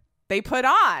what they put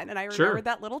on. And I Sure. remembered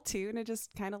that little tune and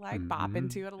just kind of like bop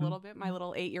into it a little bit. My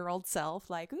little 8-year-old self,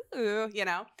 like, ooh,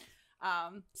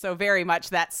 So very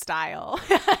much that style,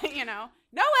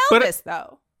 No But Elvis,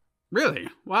 though. Really?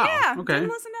 Wow. Yeah, Okay. didn't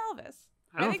listen to Elvis.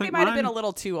 I don't think they think might have been mine- a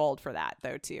little too old for that,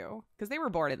 though, too. Because they were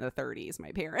born in the 30s,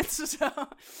 my parents. So,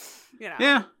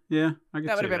 Yeah. Yeah. I could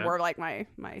that would see have been that. more like my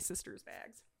sister's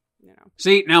bags,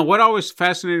 See, now what always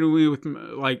fascinated me with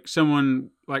like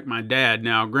someone like my dad.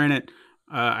 Now, granted,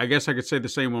 I guess I could say the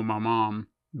same with my mom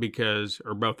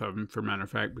or both of them, for a matter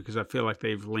of fact, because I feel like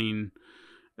they've leaned.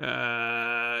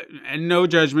 And no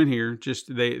judgment here.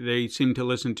 Just they seem to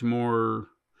listen to more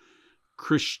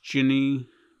Christian-y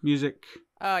music,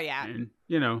 Oh, yeah. and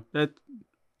that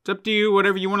it's up to you.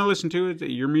 Whatever you want to listen to,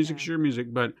 your music's your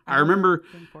music. But I remember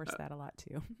enforce that a lot,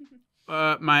 too.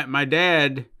 my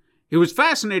dad. It was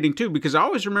fascinating too because I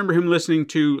always remember him listening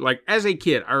to, like, as a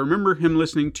kid. I remember him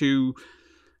listening to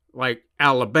like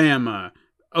Alabama,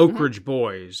 Oak Ridge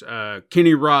Boys,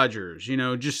 Kenny Rogers.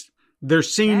 Just. There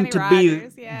seemed Kenny to be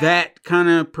Rogers, yeah. that kind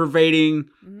of pervading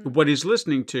what he's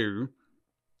listening to.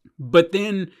 But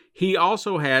then he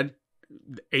also had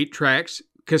 8 tracks,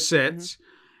 cassettes,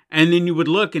 and then you would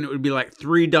look and it would be like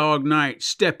Three Dog Night,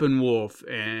 Steppenwolf,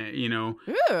 and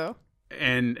Ooh.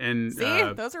 and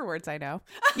See, those are words I know.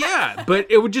 yeah, but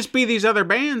it would just be these other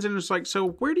bands, and it's like, so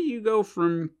where do you go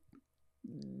from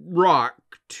rock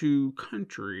to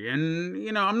country?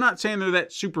 And I'm not saying they're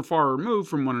that super far removed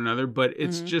from one another, but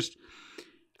it's just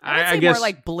I would say guess more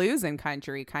like blues and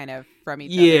country kind of from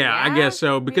each other. yeah, I guess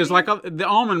so, because maybe? like the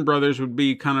Allman Brothers would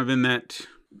be kind of in that.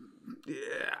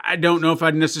 I don't know if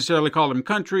I'd necessarily call them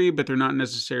country, but they're not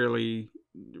necessarily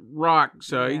rock,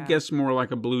 so I Yeah. guess more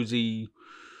like a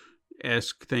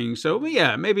bluesy-esque thing. So but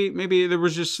yeah, maybe there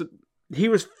was just, he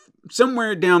was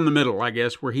somewhere down the middle, I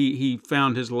guess, where he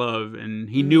found his love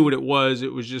and he knew what it was.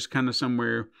 It was just kind of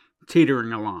somewhere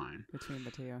teetering a line. Between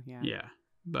the two, yeah. Yeah,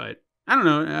 but I don't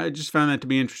know. I just found that to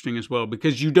be interesting as well,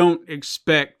 because you don't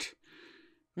expect.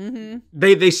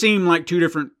 They seem like two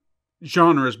different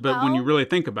genres, but when you Well- really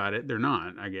think about it, they're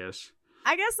not, I guess.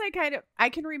 I guess I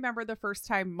can remember the first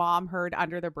time Mom heard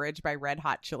Under the Bridge by Red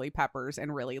Hot Chili Peppers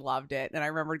and really loved it. And I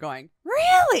remember going,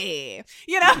 really?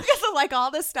 You know, because of like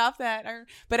all the stuff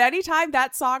but anytime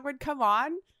that song would come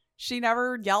on, she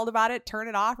never yelled about it, turn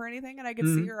it off or anything. And I could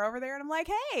see her over there and I'm like,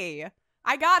 hey,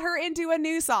 I got her into a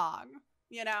new song,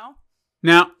 you know?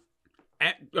 Now,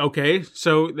 okay,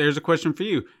 so there's a question for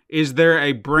you. Is there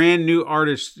a brand new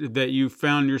artist that you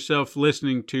found yourself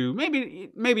listening to?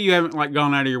 Maybe you haven't like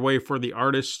gone out of your way for the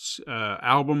artist's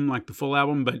album, like the full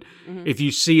album, but if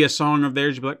you see a song of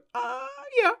theirs, you'll be like,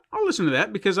 yeah, I'll listen to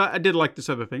that because I did like this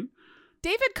other thing.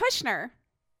 David Kushner.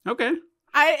 Okay.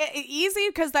 Easy,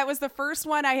 because that was the first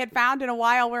one I had found in a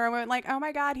while where I went like, oh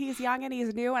my God, he's young and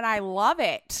he's new and I love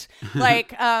it.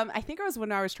 Like, I think it was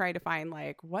when I was trying to find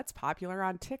like what's popular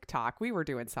on TikTok. We were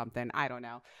doing something, I don't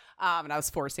know. And I was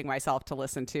forcing myself to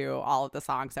listen to all of the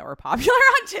songs that were popular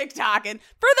on TikTok. And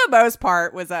for the most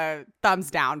part was a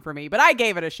thumbs down for me, but I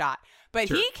gave it a shot. But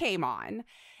Sure. he came on,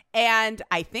 and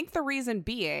I think the reason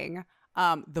being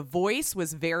the voice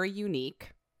was very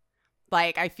unique.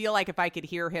 Like, I feel like if I could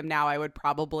hear him now, I would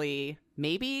probably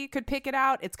maybe could pick it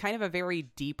out. It's kind of a very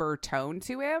deeper tone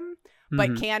to him,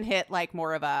 but can hit like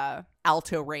more of a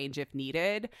alto range if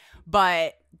needed.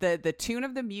 But the tune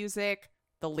of the music,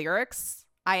 the lyrics,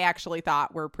 I actually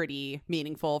thought were pretty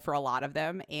meaningful for a lot of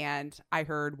them. And I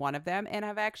heard one of them and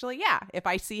I've actually, if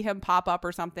I see him pop up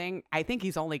or something, I think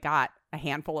he's only got a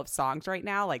handful of songs right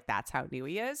now. Like, that's how new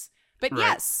he is. But Right.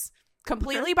 yes,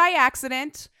 completely by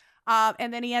accident.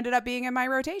 And then he ended up being in my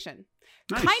rotation.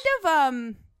 Nice. Kind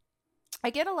of, I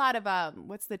get a lot of,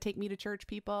 what's the Take Me to Church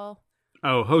people?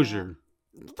 Oh, Hozier.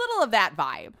 Little of that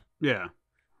vibe. Yeah.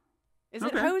 Is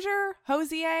it Okay. Hosier?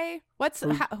 Hosier? What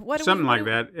do Something we, like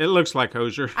that. It looks like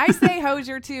Hozier. I say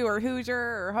Hosier too, or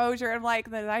Hoosier, or Hosier. I'm like,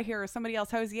 then I hear somebody else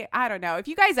Hosier. I don't know. If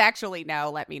you guys actually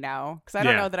know, let me know. Because I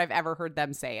don't Yeah. know that I've ever heard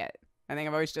them say it. I think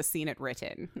I've always just seen it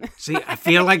written. See, I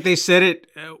feel like they said it.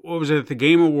 What was it at the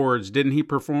Game Awards? Didn't he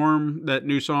perform that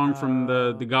new song from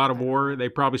the God of War? They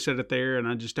probably said it there, and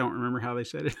I just don't remember how they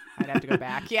said it. I'd have to go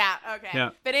back. Yeah. Okay.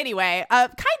 Yeah. But anyway,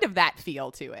 kind of that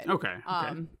feel to it. Okay.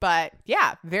 But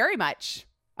yeah, very much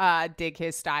dig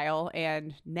his style,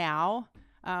 and now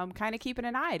kind of keeping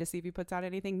an eye to see if he puts out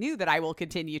anything new that I will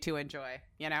continue to enjoy.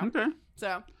 You know. Okay.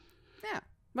 So, yeah.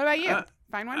 What about you?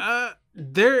 Find one?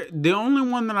 The only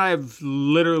one that I've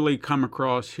literally come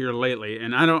across here lately,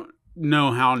 and I don't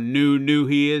know how new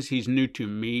he is. He's new to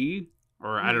me,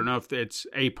 or I don't know if it's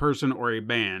a person or a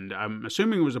band. I'm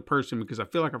assuming it was a person because I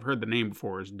feel like I've heard the name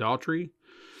before. Is Daughtry?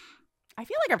 I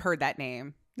feel like I've heard that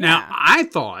name. Now Yeah. I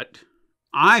thought.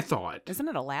 Isn't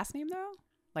it a last name though?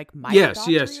 Like Mike Yes,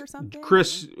 Daughtry or something?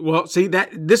 Chris. Well, see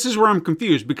this is where I'm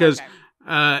confused because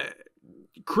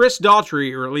Chris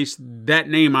Daughtry, or at least that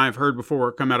name I've heard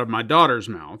before come out of my daughter's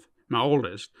mouth, my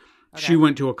oldest. She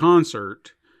went to a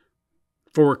concert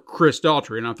for Chris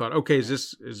Daughtry, and I thought, okay, is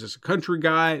this a country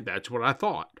guy? That's what I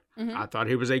thought. I thought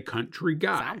he was a country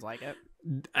guy. Sounds like it.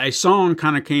 A song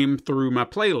kind of came through my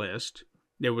playlist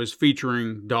that was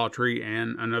featuring Daughtry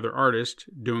and another artist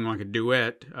doing like a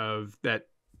duet of that.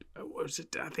 What was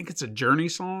it? I think it's a Journey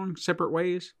song, Separate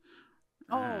Ways.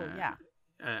 Oh, yeah.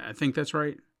 I think that's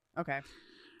right. Okay.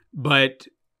 But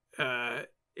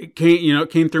it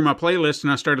came through my playlist,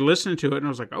 and I started listening to it, and I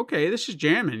was like, okay, this is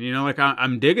jamming. like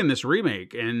I'm digging this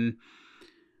remake, and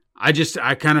I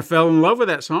kind of fell in love with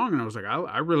that song, and I was like,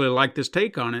 I really like this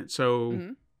take on it,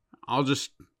 so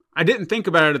I didn't think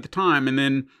about it at the time, and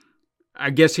then I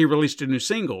guess he released a new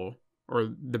single, or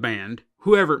the band,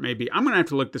 whoever it may be. I'm gonna have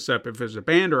to look this up if it's a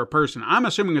band or a person. I'm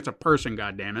assuming it's a person.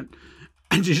 goddammit.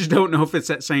 I just don't know if it's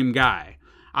that same guy.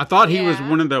 I thought he was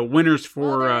one of the winners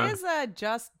for. Well, there is a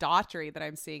Just Daughtry that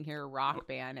I'm seeing here, rock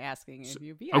band, asking if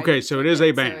you. Yeah, okay, so it is a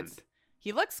so band.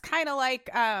 he looks kind of like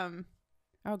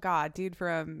oh god, dude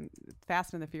from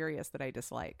Fast and the Furious that I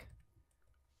dislike,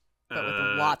 but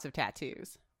with lots of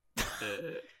tattoos.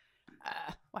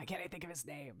 Why can't I think of his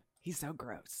name? He's so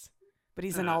gross, but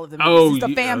he's in all of the movies. He's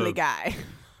the Family Guy.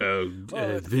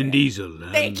 Vin Diesel.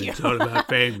 Thank you. It's all about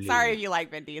family. Sorry if you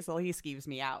like Vin Diesel. He skeeves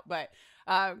me out, but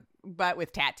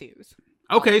with tattoos.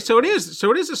 Okay, so it is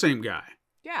the same guy.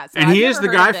 Yeah, so and I've he is never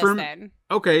the heard guy of this from. then.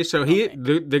 Okay, so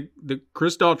the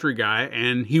Chris Daughtry guy,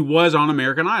 and he was on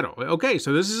American Idol. Okay,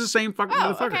 so this is the same fucking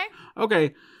motherfucker.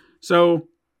 Okay, so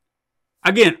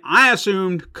again, I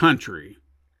assumed country.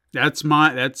 That's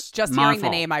Just my hearing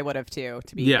fault. the name, I would have too.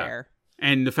 To be fair.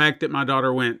 And the fact that my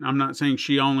daughter went, I'm not saying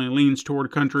she only leans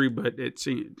toward country, but it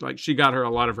seems like she got a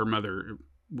lot of her mother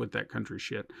with that country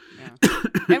shit. Yeah.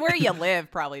 And where you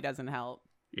live probably doesn't help.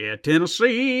 Yeah,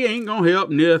 Tennessee ain't gonna help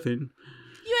nothing.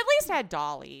 You at least had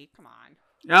Dolly. Come on.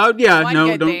 Oh yeah, One no,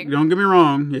 good don't thing. don't get me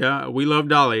wrong. Yeah, we love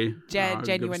Dolly. Good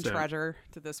Genuine stuff. treasure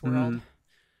to this world.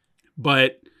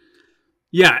 But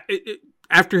yeah,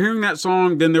 after hearing that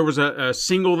song, then there was a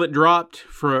single that dropped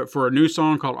for a new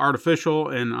song called Artificial,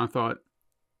 and I thought,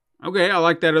 okay, I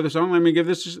like that other song. Let me give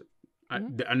this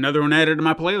another one added to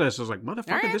my playlist. I was like,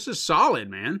 motherfucker, Alright. this is solid,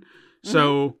 man.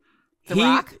 So The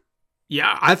Rock?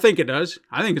 Yeah, I think it does.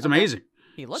 I think it's amazing.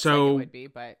 He looks So- like it would be,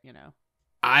 but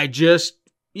I just,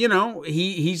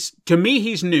 he's to me,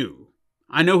 he's new.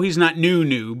 I know he's not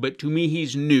new, but to me,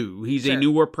 he's new. He's a Sure.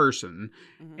 newer person.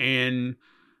 And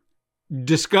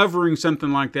discovering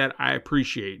something like that, I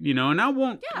appreciate, and I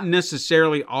won't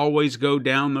necessarily always go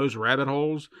down those rabbit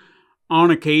holes. On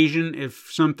occasion, if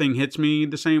something hits me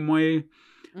the same way,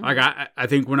 like I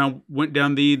think when I went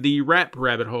down the rap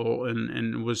rabbit hole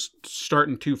and was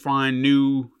starting to find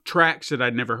new tracks that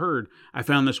I'd never heard, I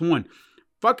found this one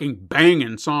fucking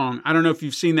banging song. I don't know if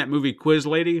you've seen that movie Quiz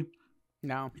Lady.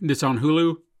 no. That's on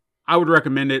Hulu. I would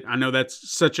recommend it. I know that's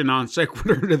such a non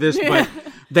sequitur to this, but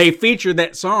they featured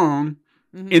that song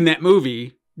in that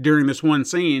movie during this one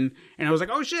scene, and I was like,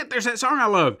 "Oh shit, there's that song I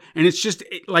love." And it's just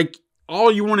like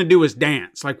all you want to do is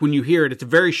dance. Like when you hear it, it's a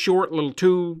very short, little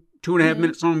 2.5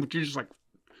 minute song, but you're just like,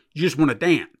 you just want to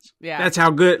dance. Yeah. That's how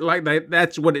good. Like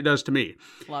that's what it does to me.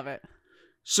 Love it.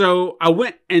 So I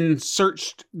went and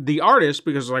searched the artist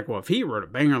because, like, well, if he wrote a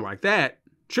banger like that,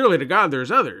 surely to God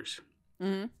there's others.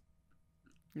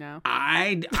 No.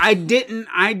 I didn't.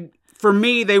 For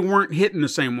me, they weren't hitting the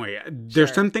same way. There's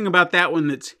Sure. something about that one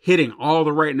that's hitting all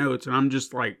the right notes, and I'm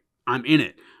just like, I'm in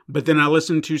it. But then I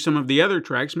listened to some of the other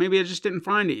tracks. Maybe I just didn't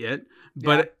find it yet,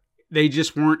 but they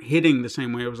just weren't hitting the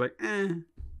same way. I was like,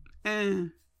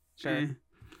 Sure.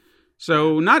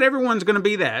 So not everyone's going to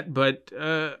be that, but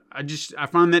I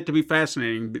find that to be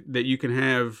fascinating that you can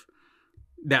have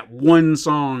that one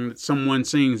song that someone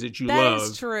sings that you That love.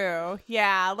 is true.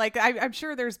 Yeah. Like I'm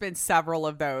sure there's been several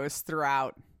of those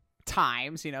throughout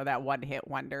times, that one hit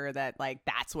wonder that like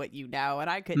that's what and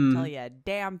I couldn't tell you a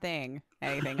damn thing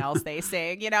anything else they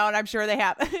sing, and I'm sure they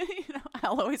have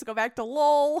I'll always go back to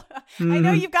lol. I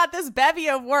know you've got this bevy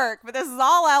of work, but this is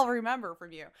all I'll remember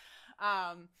from you.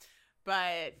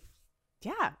 But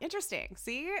yeah, interesting.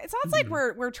 See, it sounds like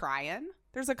we're trying.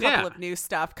 There's a couple of new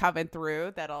stuff coming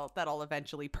through that'll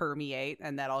eventually permeate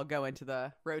and that'll go into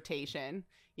the rotation,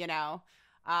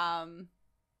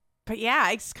 But yeah,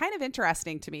 it's kind of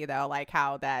interesting to me though, like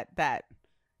how that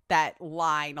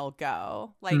line will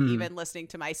go. Like even listening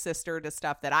to my sister to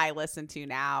stuff that I listen to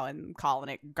now and calling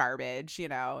it garbage,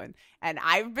 and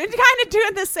I've been kind of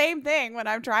doing the same thing when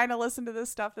I'm trying to listen to this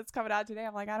stuff that's coming out today.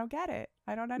 I'm like, I don't get it.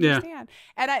 I don't understand.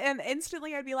 And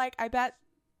instantly I'd be like, I bet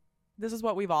this is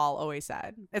what we've all always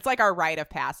said. It's like our rite of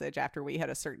passage after we hit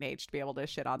a certain age to be able to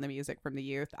shit on the music from the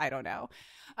youth. I don't know.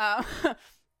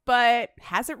 But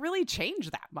has it really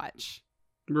changed that much?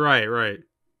 Right. And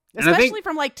I Especially think,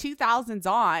 from like 2000s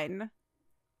on.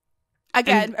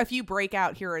 Again, a few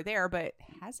breakout here or there, but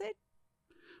has it?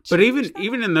 but changed that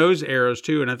even in those eras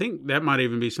too, and I think that might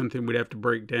even be something we'd have to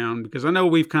break down because I know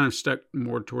we've kind of stuck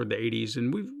more toward the 80s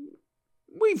and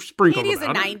we've sprinkled 80s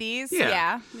and about it. 90s.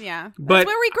 Yeah. Yeah. But- That's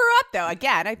where we grew up, though.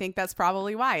 Again, I think that's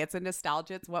probably why. It's a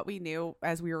nostalgia. It's what we knew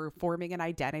as we were forming an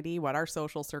identity, what our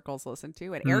social circles listened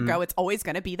to. And ergo, it's always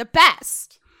going to be the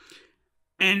best.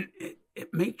 And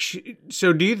it makes you.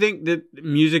 So, do you think that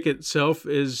music itself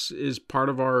is part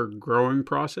of our growing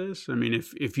process? I mean,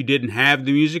 if you didn't have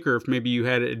the music, or if maybe you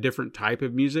had a different type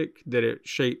of music, that it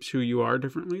shapes who you are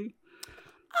differently.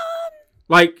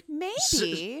 Like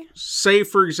Maybe. say,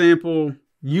 for example,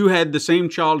 you had the same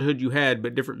childhood you had,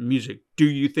 but different music. Do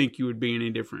you think you would be any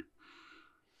different?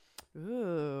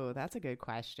 Ooh, that's a good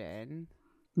question.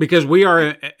 Because we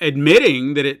are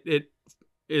admitting that it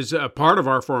is a part of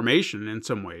our formation in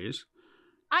some ways.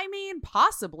 I mean,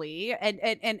 possibly. And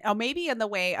maybe in the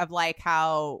way of like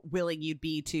how willing you'd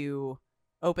be to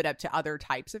open up to other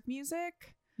types of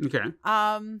music. Okay.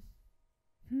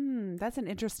 That's an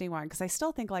interesting one because I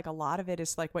still think like a lot of it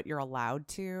is like what you're allowed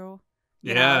to.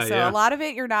 You Yeah, know? So yeah. a lot of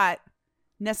it you're not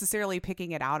necessarily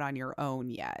picking it out on your own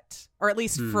yet, or at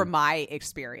least from my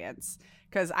experience.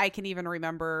 Because I can even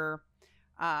remember,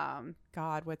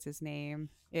 God, what's his name?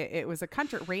 It was a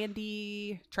country,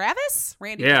 Randy Travis.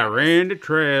 Randy. Yeah, Travis. Randy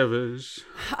Travis.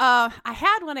 I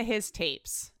had one of his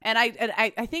tapes, and I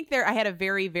think I had a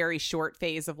very, very short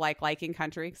phase of liking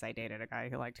country because I dated a guy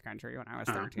who liked country when I was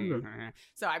 13. okay.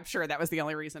 So I'm sure that was the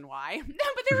only reason why.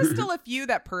 But there was still a few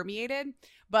that permeated.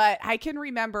 But I can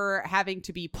remember having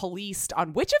to be policed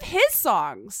on which of his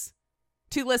songs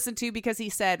to listen to because he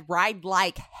said "ride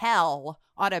like hell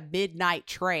on a midnight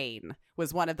train"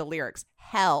 was one of the lyrics.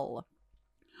 Hell.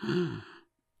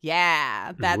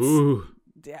 Yeah, that's Ooh.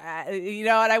 you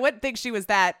know, and I wouldn't think she was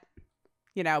that,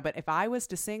 you know, but if I was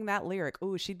to sing that lyric,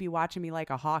 ooh, she'd be watching me like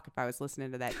a hawk if I was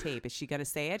listening to that tape. Is she going to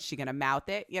say it? Is she going to mouth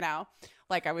it? You know,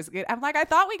 like I'm like, I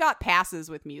thought we got passes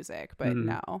with music, but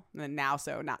no. And now,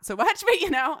 so not so much, but you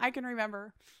know, I can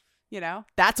remember, you know,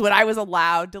 that's what I was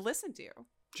allowed to listen to.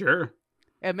 Sure.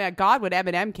 And man, God, when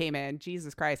Eminem came in,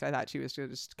 Jesus Christ, I thought she was going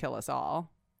to just kill us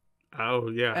all. Oh,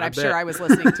 yeah. And I'm sure I was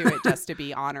listening to it just to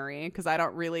be honoring, because I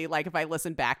don't really, like, if I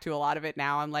listen back to a lot of it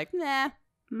now, I'm like, nah.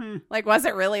 Meh. Like, was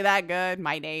it really that good?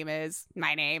 My name is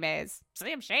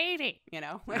Slim Shady, you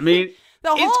know? I mean, the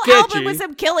whole it's album catchy. was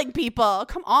him killing people.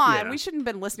 Come on. Yeah. We shouldn't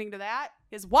have been listening to that.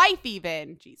 His wife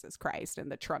even, Jesus Christ, in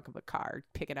the trunk of a car,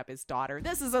 picking up his daughter.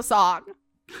 This is a song.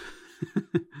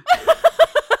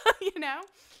 You know?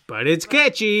 But it's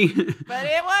catchy. But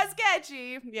it was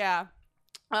catchy. Yeah.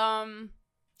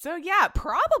 So yeah,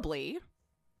 probably.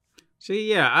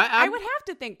 See, yeah. I would have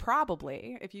to think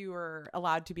probably if you were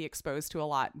allowed to be exposed to a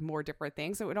lot more different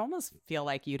things, it would almost feel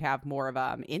like you'd have more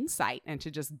of insight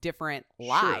into just different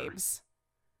lives.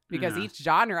 Because Yeah. each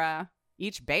genre,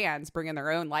 each band's bringing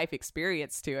their own life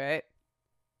experience to it.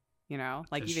 You know,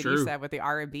 like That's even you true. said with the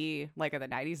R&B, like of the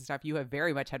 90s and stuff, you have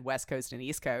very much had West Coast and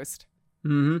East Coast.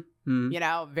 Mm-hmm. You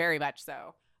know, very much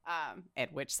so.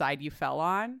 And which side you fell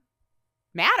on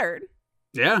mattered.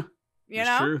 Yeah. You That's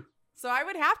know? true. So I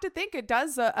would have to think it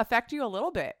does affect you a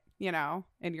little bit, you know,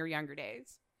 in your younger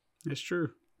days. That's true.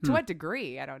 To what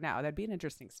degree? I don't know. That'd be an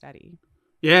interesting study.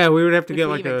 Yeah, we would have to If get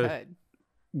we like even a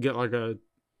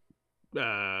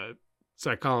could.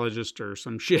 psychologist or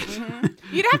some shit.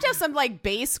 You'd have to have some like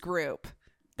base group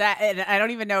that, and I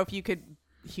don't even know if you could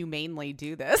humanely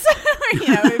do this. You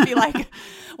know, it'd be like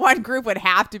one group would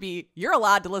have to be, you're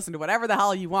allowed to listen to whatever the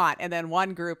hell you want. And then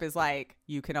one group is like,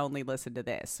 you can only listen to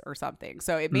this or something.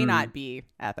 So it may not be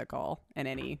ethical in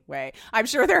any way. I'm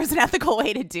sure there's an ethical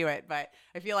way to do it, but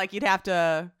I feel like you'd have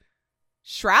to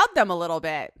shroud them a little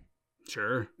bit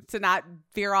Sure. to not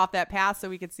veer off that path so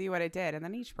we could see what it did. And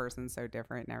then each person's so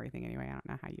different and everything anyway. I don't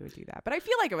know how you would do that, but I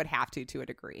feel like it would have to a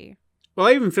degree. Well,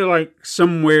 I even feel like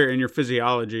somewhere in your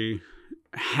physiology,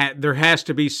 there has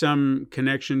to be some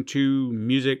connection to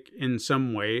music in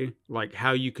some way, like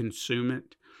how you consume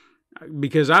it.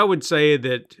 Because I would say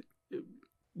that,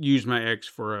 use my ex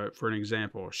for an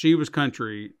example. She was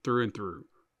country through and through,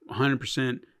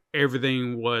 100%.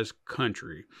 Everything was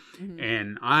country,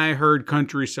 and I heard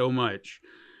country so much.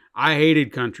 I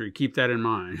hated country. Keep that in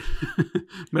mind.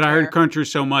 But I heard country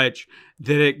so much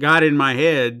that it got in my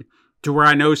head to where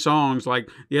I know songs. Like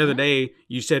the other day,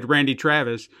 you said Randy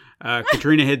Travis.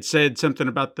 Katrina had said something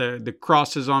about the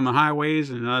crosses on the highways,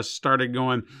 and I started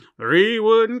going, 3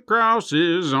 wooden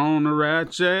crosses on the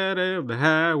right side of the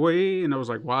highway. And I was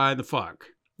like, why the fuck?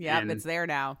 Yeah, And it's there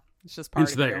now. It's just part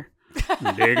it's of there. you.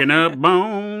 Digging up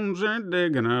bones and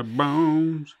digging up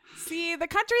bones. See, the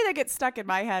country that gets stuck in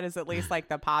my head is at least like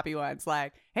the poppy ones,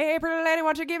 like, hey, pretty lady,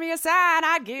 won't you give me a sign?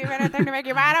 I'd give anything to make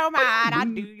you mine, oh mine.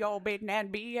 I'd do your bidding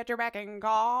and be at your beck and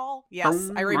call.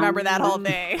 Yes, I remember that whole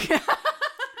thing.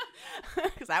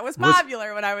 Because that was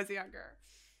popular when I was younger.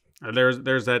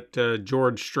 There's that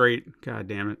George Strait. God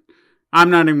damn it. I'm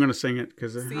not even going to sing it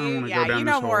because I don't See, want to yeah, go down you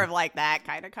this know more hole. of like that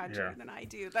kind of country Yeah. than I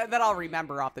do. That I'll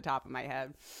remember off the top of my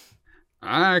head.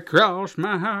 I crossed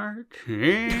my heart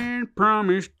and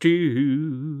promised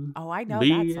to. Oh, I know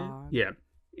be that a- song. Yeah.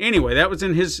 Anyway, that was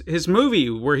in his movie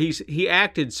where he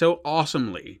acted so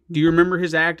awesomely. Do you remember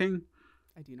his acting?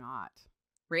 I do not.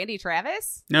 Randy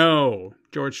Travis? No,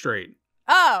 George Strait.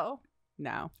 Oh,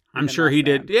 no. I'm Even sure less he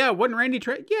than. did. Yeah, wasn't Randy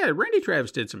Travis? Yeah, Randy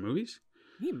Travis did some movies.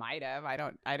 He might have. I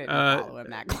didn't Uh, follow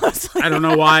him that closely. I don't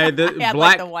know why. I The had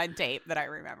like the one tape that I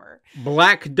remember.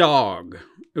 Black Dog.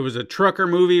 It was a trucker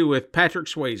movie with Patrick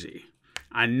Swayze.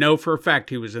 I know for a fact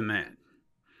he was in that.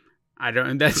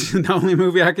 That's the only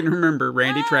movie I can remember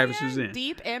Randy Travis was in.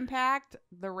 Deep Impact,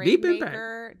 The Deep Impact.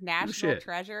 Rainmaker, National shit.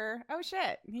 Treasure. Oh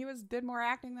shit, he did more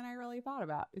acting than I really thought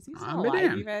about. Is he still I'll be alive?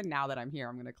 damned. Even now that I'm here,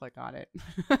 I'm gonna click on it.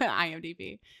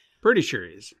 IMDb. Pretty sure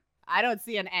he is. I don't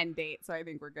see an end date, so I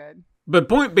think we're good. But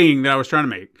point being that I was trying to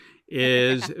make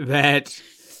is that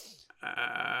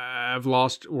I've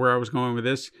lost where I was going with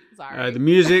this. Sorry. The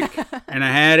music, and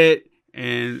I had it,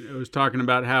 and it was talking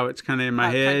about how it's kind of in my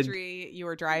How head. country you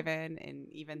were driving, and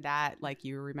even that, like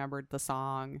you remembered the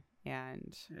song,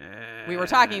 and we were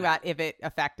talking about if it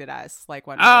affected us, like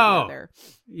one way or Oh. another.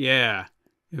 Yeah,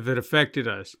 if it affected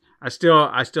us. I still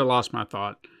lost my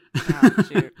thought. Oh,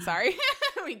 shoot. Sorry.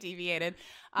 We deviated.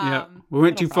 Yeah, we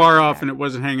went too it'll far probably off back. and it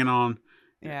wasn't hanging on.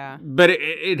 Yeah. But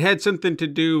it had something to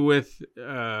do with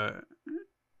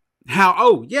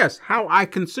how I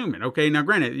consume it. Okay, now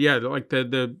granted, yeah, like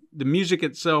the music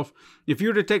itself, if you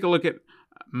were to take a look at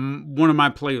one of my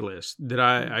playlists that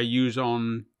I use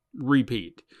on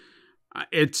repeat,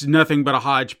 it's nothing but a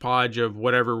hodgepodge of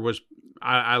whatever was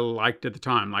I liked at the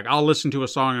time. Like, I'll listen to a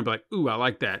song and be like, ooh, I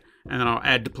like that, and then I'll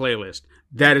add to playlist.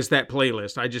 That is that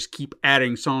playlist. I just keep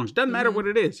adding songs. Doesn't matter what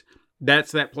it is.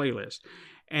 That's that playlist.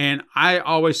 And I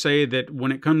always say that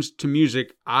when it comes to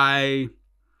music,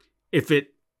 if it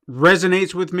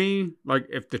resonates with me, like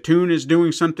if the tune is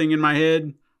doing something in my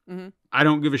head, I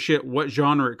don't give a shit what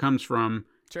genre it comes from.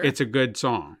 Sure. It's a good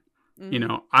song. You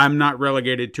know, I'm not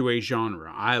relegated to a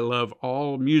genre. I love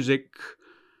all music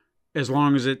as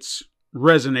long as it's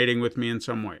resonating with me in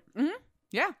some way.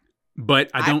 Yeah.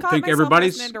 But I don't I've caught think myself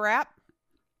everybody's listening to rap.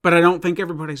 But I don't think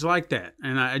everybody's like that.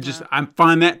 And I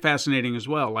find that fascinating as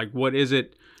well. Like, what is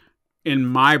it in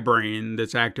my brain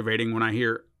that's activating when I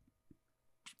hear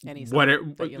Any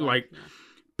song that you like.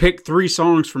 pick 3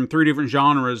 songs from 3 different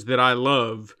genres that I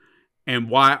love, and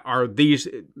why are these?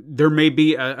 There may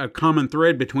be a common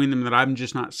thread between them that I'm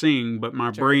just not seeing, but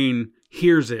my brain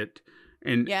hears it,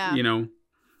 and you know,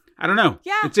 I don't know.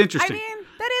 Yeah, it's interesting. I mean,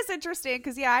 that is interesting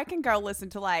because I can go listen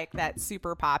to like that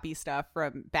super poppy stuff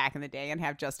from back in the day and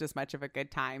have just as much of a good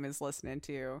time as listening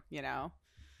to, you know,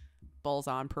 Bulls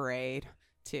on Parade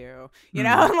too. You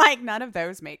know, like none of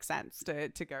those make sense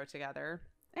to go together.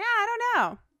 Yeah, I don't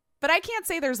know. But I can't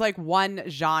say there's like one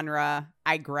genre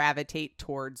I gravitate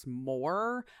towards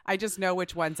more. I just know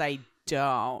which ones I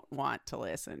don't want to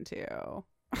listen to.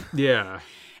 Yeah.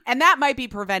 And that might be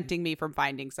preventing me from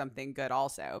finding something good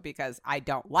also, because I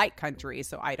don't like country,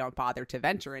 so I don't bother to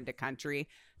venture into country.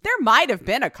 There might have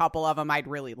been a couple of them I'd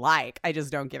really like. I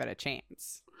just don't give it a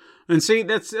chance. And see,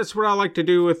 that's what I like to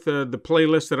do with the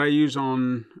playlist that I use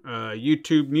on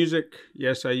YouTube Music.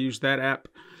 Yes, I use that app.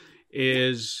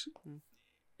 Is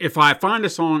if I find a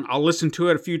song, I'll listen to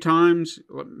it a few times,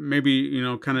 maybe, you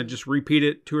know, kind of just repeat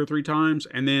it 2 or 3 times,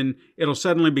 and then it'll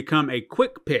suddenly become a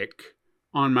quick pick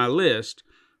on my list.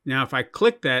 Now, if I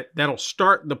click that, that'll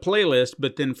start the playlist,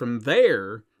 but then from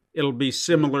there, it'll be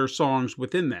similar songs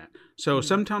within that. So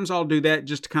sometimes I'll do that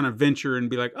just to kind of venture and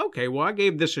be like, okay, well, I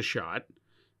gave this a shot.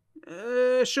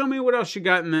 Show me what else you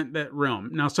got in that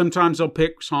realm. Now, sometimes I'll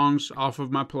pick songs off of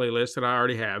my playlist that I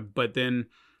already have, but then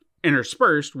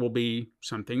interspersed will be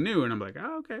something new, and I'm like,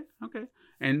 oh, okay.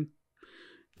 And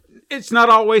it's not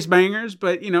always bangers,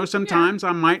 but, you know, sometimes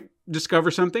I might discover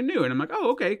something new, and I'm like,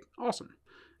 oh, okay, awesome.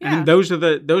 Yeah. And those are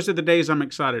the days I'm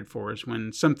excited for, is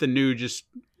when something new just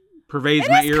pervades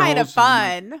my ear holes. It's kind of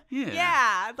fun.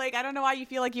 Yeah. Like, I don't know why you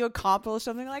feel like you accomplished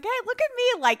something. Like, hey, look at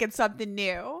me liking something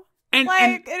new. And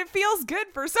it feels good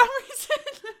for some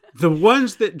reason. The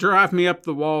ones that drive me up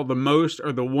the wall the most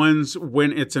are the ones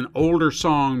when it's an older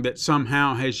song that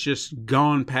somehow has just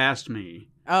gone past me.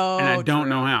 Oh, and I don't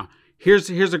know how. Here's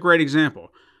a great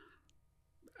example.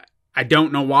 I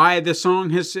don't know why this song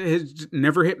has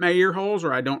never hit my ear holes,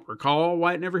 or I don't recall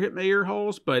why it never hit my ear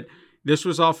holes, but this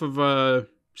was off of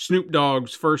Snoop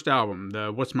Dogg's first album,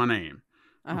 the What's My Name.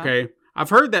 Okay, I've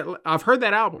heard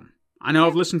that album. I know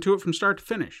I've listened to it from start to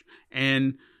finish,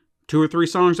 and 2 or 3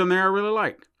 songs on there I really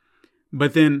like.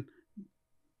 But then,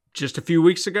 just a few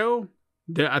weeks ago,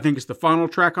 I think it's the final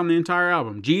track on the entire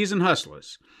album, G's and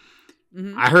Hustlers.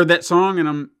 I heard that song,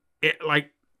 and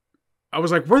I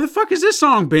was like, where the fuck has this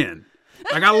song been?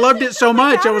 Like, I loved it so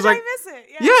much. I was like, miss it?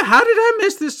 Yeah, how did I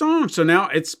miss this song? So now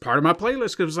it's part of my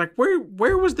playlist, because it was like,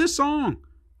 where was this song?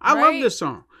 I love this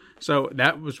song. So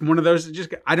that was one of those that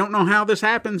just, I don't know how this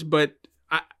happens, but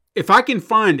if I can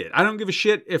find it, I don't give a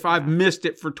shit if I've missed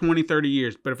it for 20, 30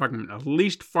 years, but if I can at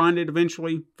least find it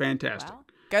eventually, fantastic. Well,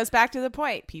 goes back to the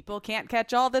point. People can't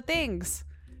catch all the things.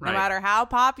 Right. No matter how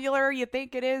popular you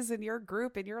think it is in your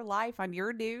group, in your life, on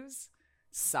your news,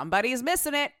 somebody's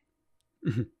missing it.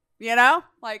 You know?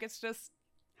 Like, it's just,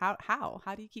 how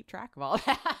do you keep track of all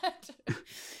that?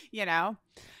 You know?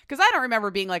 Because I don't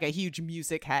remember being like a huge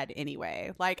music head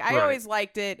anyway. Like, I always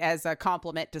liked it as a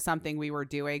compliment to something we were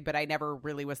doing, but I never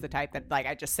really was the type that, like,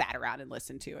 I just sat around and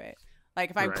listened to it. Like,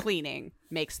 if I'm cleaning,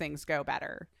 makes things go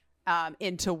better.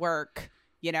 Into work,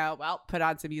 you know, well, put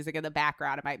on some music in the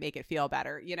background. It might make it feel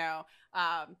better, you know.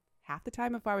 Half the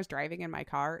time if I was driving in my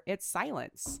car, it's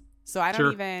silence. So I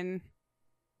don't even,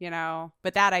 you know,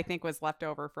 but that I think was left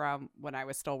over from when I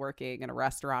was still working in a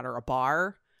restaurant or a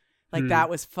bar. Like, that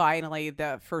was finally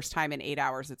the first time in 8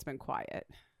 hours it's been quiet.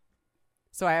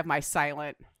 So I have my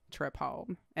silent trip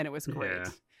home, and it was great.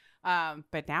 Yeah.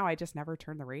 But now I just never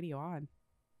turn the radio on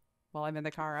while I'm in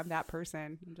the car. I'm that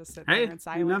person. I'm just sitting there in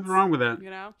silence. Nothing wrong with that. You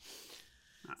know?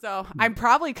 So I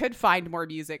probably could find more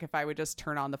music if I would just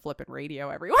turn on the flippin' radio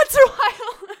every once in a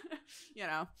while. you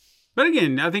know. But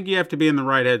again, I think you have to be in the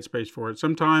right headspace for it.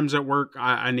 Sometimes at work,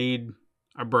 I need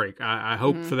a break. I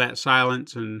hope for that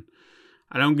silence, and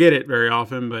I don't get it very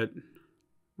often, but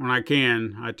when I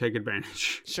can, I take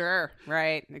advantage. Sure.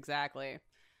 Right. Exactly.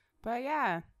 But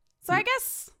yeah. So I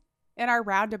guess in our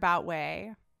roundabout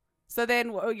way, so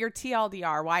then your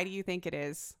TLDR, why do you think it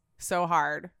is so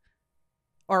hard?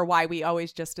 Or why we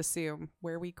always just assume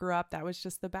where we grew up, that was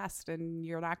just the best and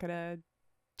you're not going to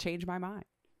change my mind?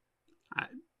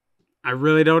 I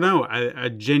really don't know. I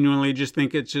genuinely just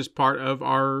think it's just part of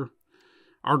our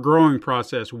growing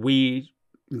process. We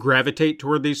gravitate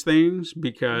toward these things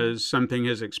because something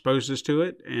has exposed us to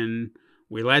it, and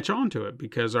we latch on to it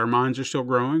because our minds are still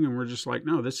growing, and we're just like,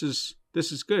 no, this is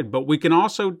good. But we can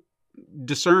also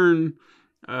discern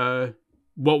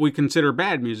what we consider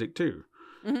bad music too,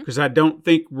 because I don't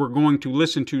think we're going to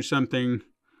listen to something,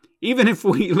 even if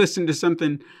we listen to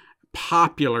something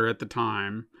popular at the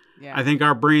time. Yeah. I think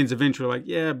our brains eventually are like,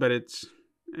 yeah, but it's,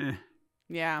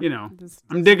 Yeah. you know, Just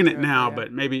I'm digging it do now, for you.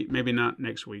 but maybe not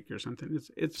next week or something.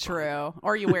 It's fine. True.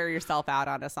 Or you wear yourself out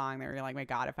on a song that you're like, my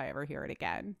God, if I ever hear it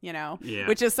again, you know? Yeah.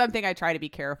 Which is something I try to be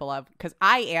careful of, because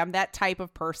I am that type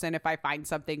of person. If I find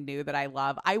something new that I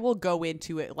love, I will go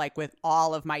into it like with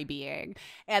all of my being.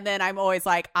 And then I'm always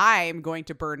like, I'm going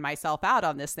to burn myself out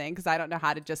on this thing because I don't know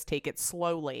how to just take it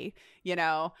slowly, you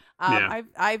know? Yeah.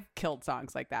 I've killed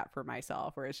songs like that for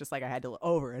myself, where it's just like I had to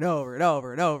over and over and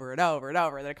over and over and over and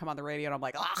over. Then I come on the radio and I'm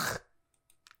like, ugh.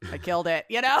 I killed it,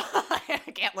 you know? I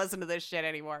can't listen to this shit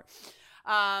anymore.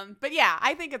 But yeah,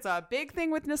 I think it's a big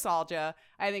thing with nostalgia.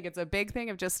 I think it's a big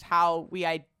thing of just how we,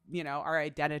 our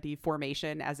identity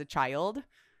formation as a child.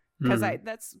 Because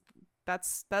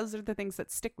those are the things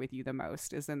that stick with you the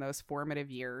most, is in those formative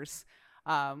years.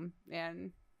 And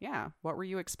yeah, what were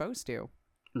you exposed to?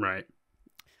 Right.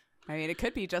 I mean, it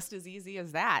could be just as easy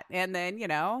as that. And then, you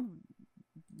know,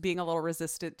 being a little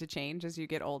resistant to change as you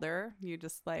get older, you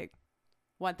just like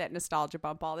want that nostalgia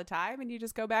bump all the time, and you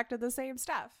just go back to the same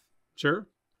stuff. Sure.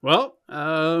 Well,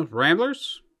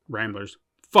 Ramblers.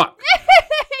 Fuck.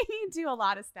 You do a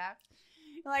lot of stuff.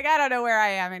 Like, I don't know where I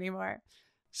am anymore.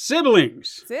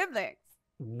 Siblings.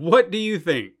 What do you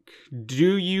think?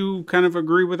 Do you kind of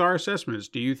agree with our assessments?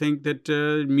 Do you think that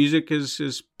music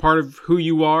is part of who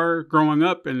you are growing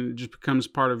up, and it just becomes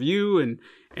part of you, and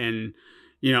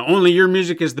you know, only your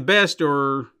music is the best,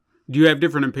 or do you have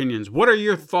different opinions? What are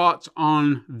your thoughts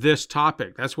on this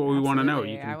topic? That's what we want to know.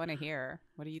 I want to hear.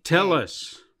 What do you tell think?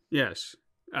 us? Yes.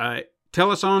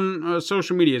 Tell us on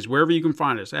social medias, wherever you can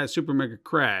find us, at Super Mega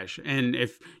Crash. And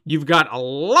if you've got a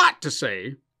lot to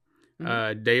say,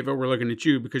 Dava, we're looking at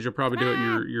you because you'll probably do it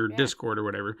in your Discord or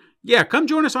whatever. Yeah, come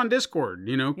join us on Discord,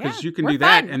 you know, because you can do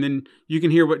that. And then you can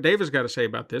hear what Dava's got to say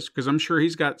about this, because I'm sure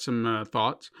he's got some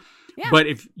thoughts. Yeah. But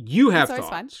if you have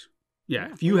thoughts,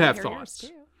 if you have thoughts,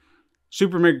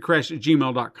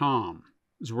 supermegacrash@gmail.com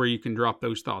is where you can drop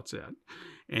those thoughts at.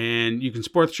 And you can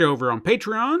support the show over on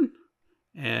Patreon.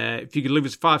 If you could leave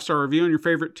us a 5-star review on your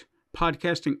favorite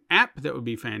podcasting app, that would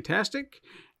be fantastic.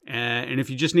 And if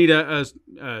you just need a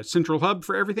central hub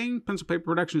for everything,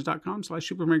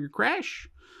 pencilpaperproductions.com/supermegacrash.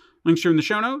 Links are in the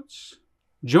show notes.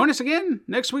 Join us again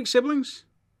next week, siblings.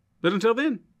 But until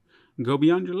then, go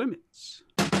beyond your limits.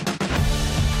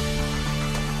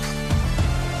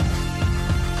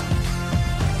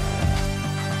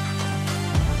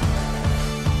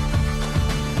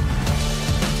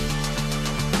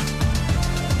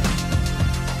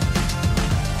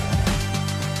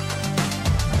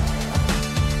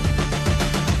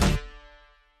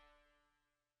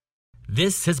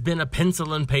 This has been a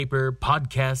Pencil and Paper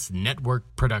Podcast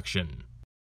Network production.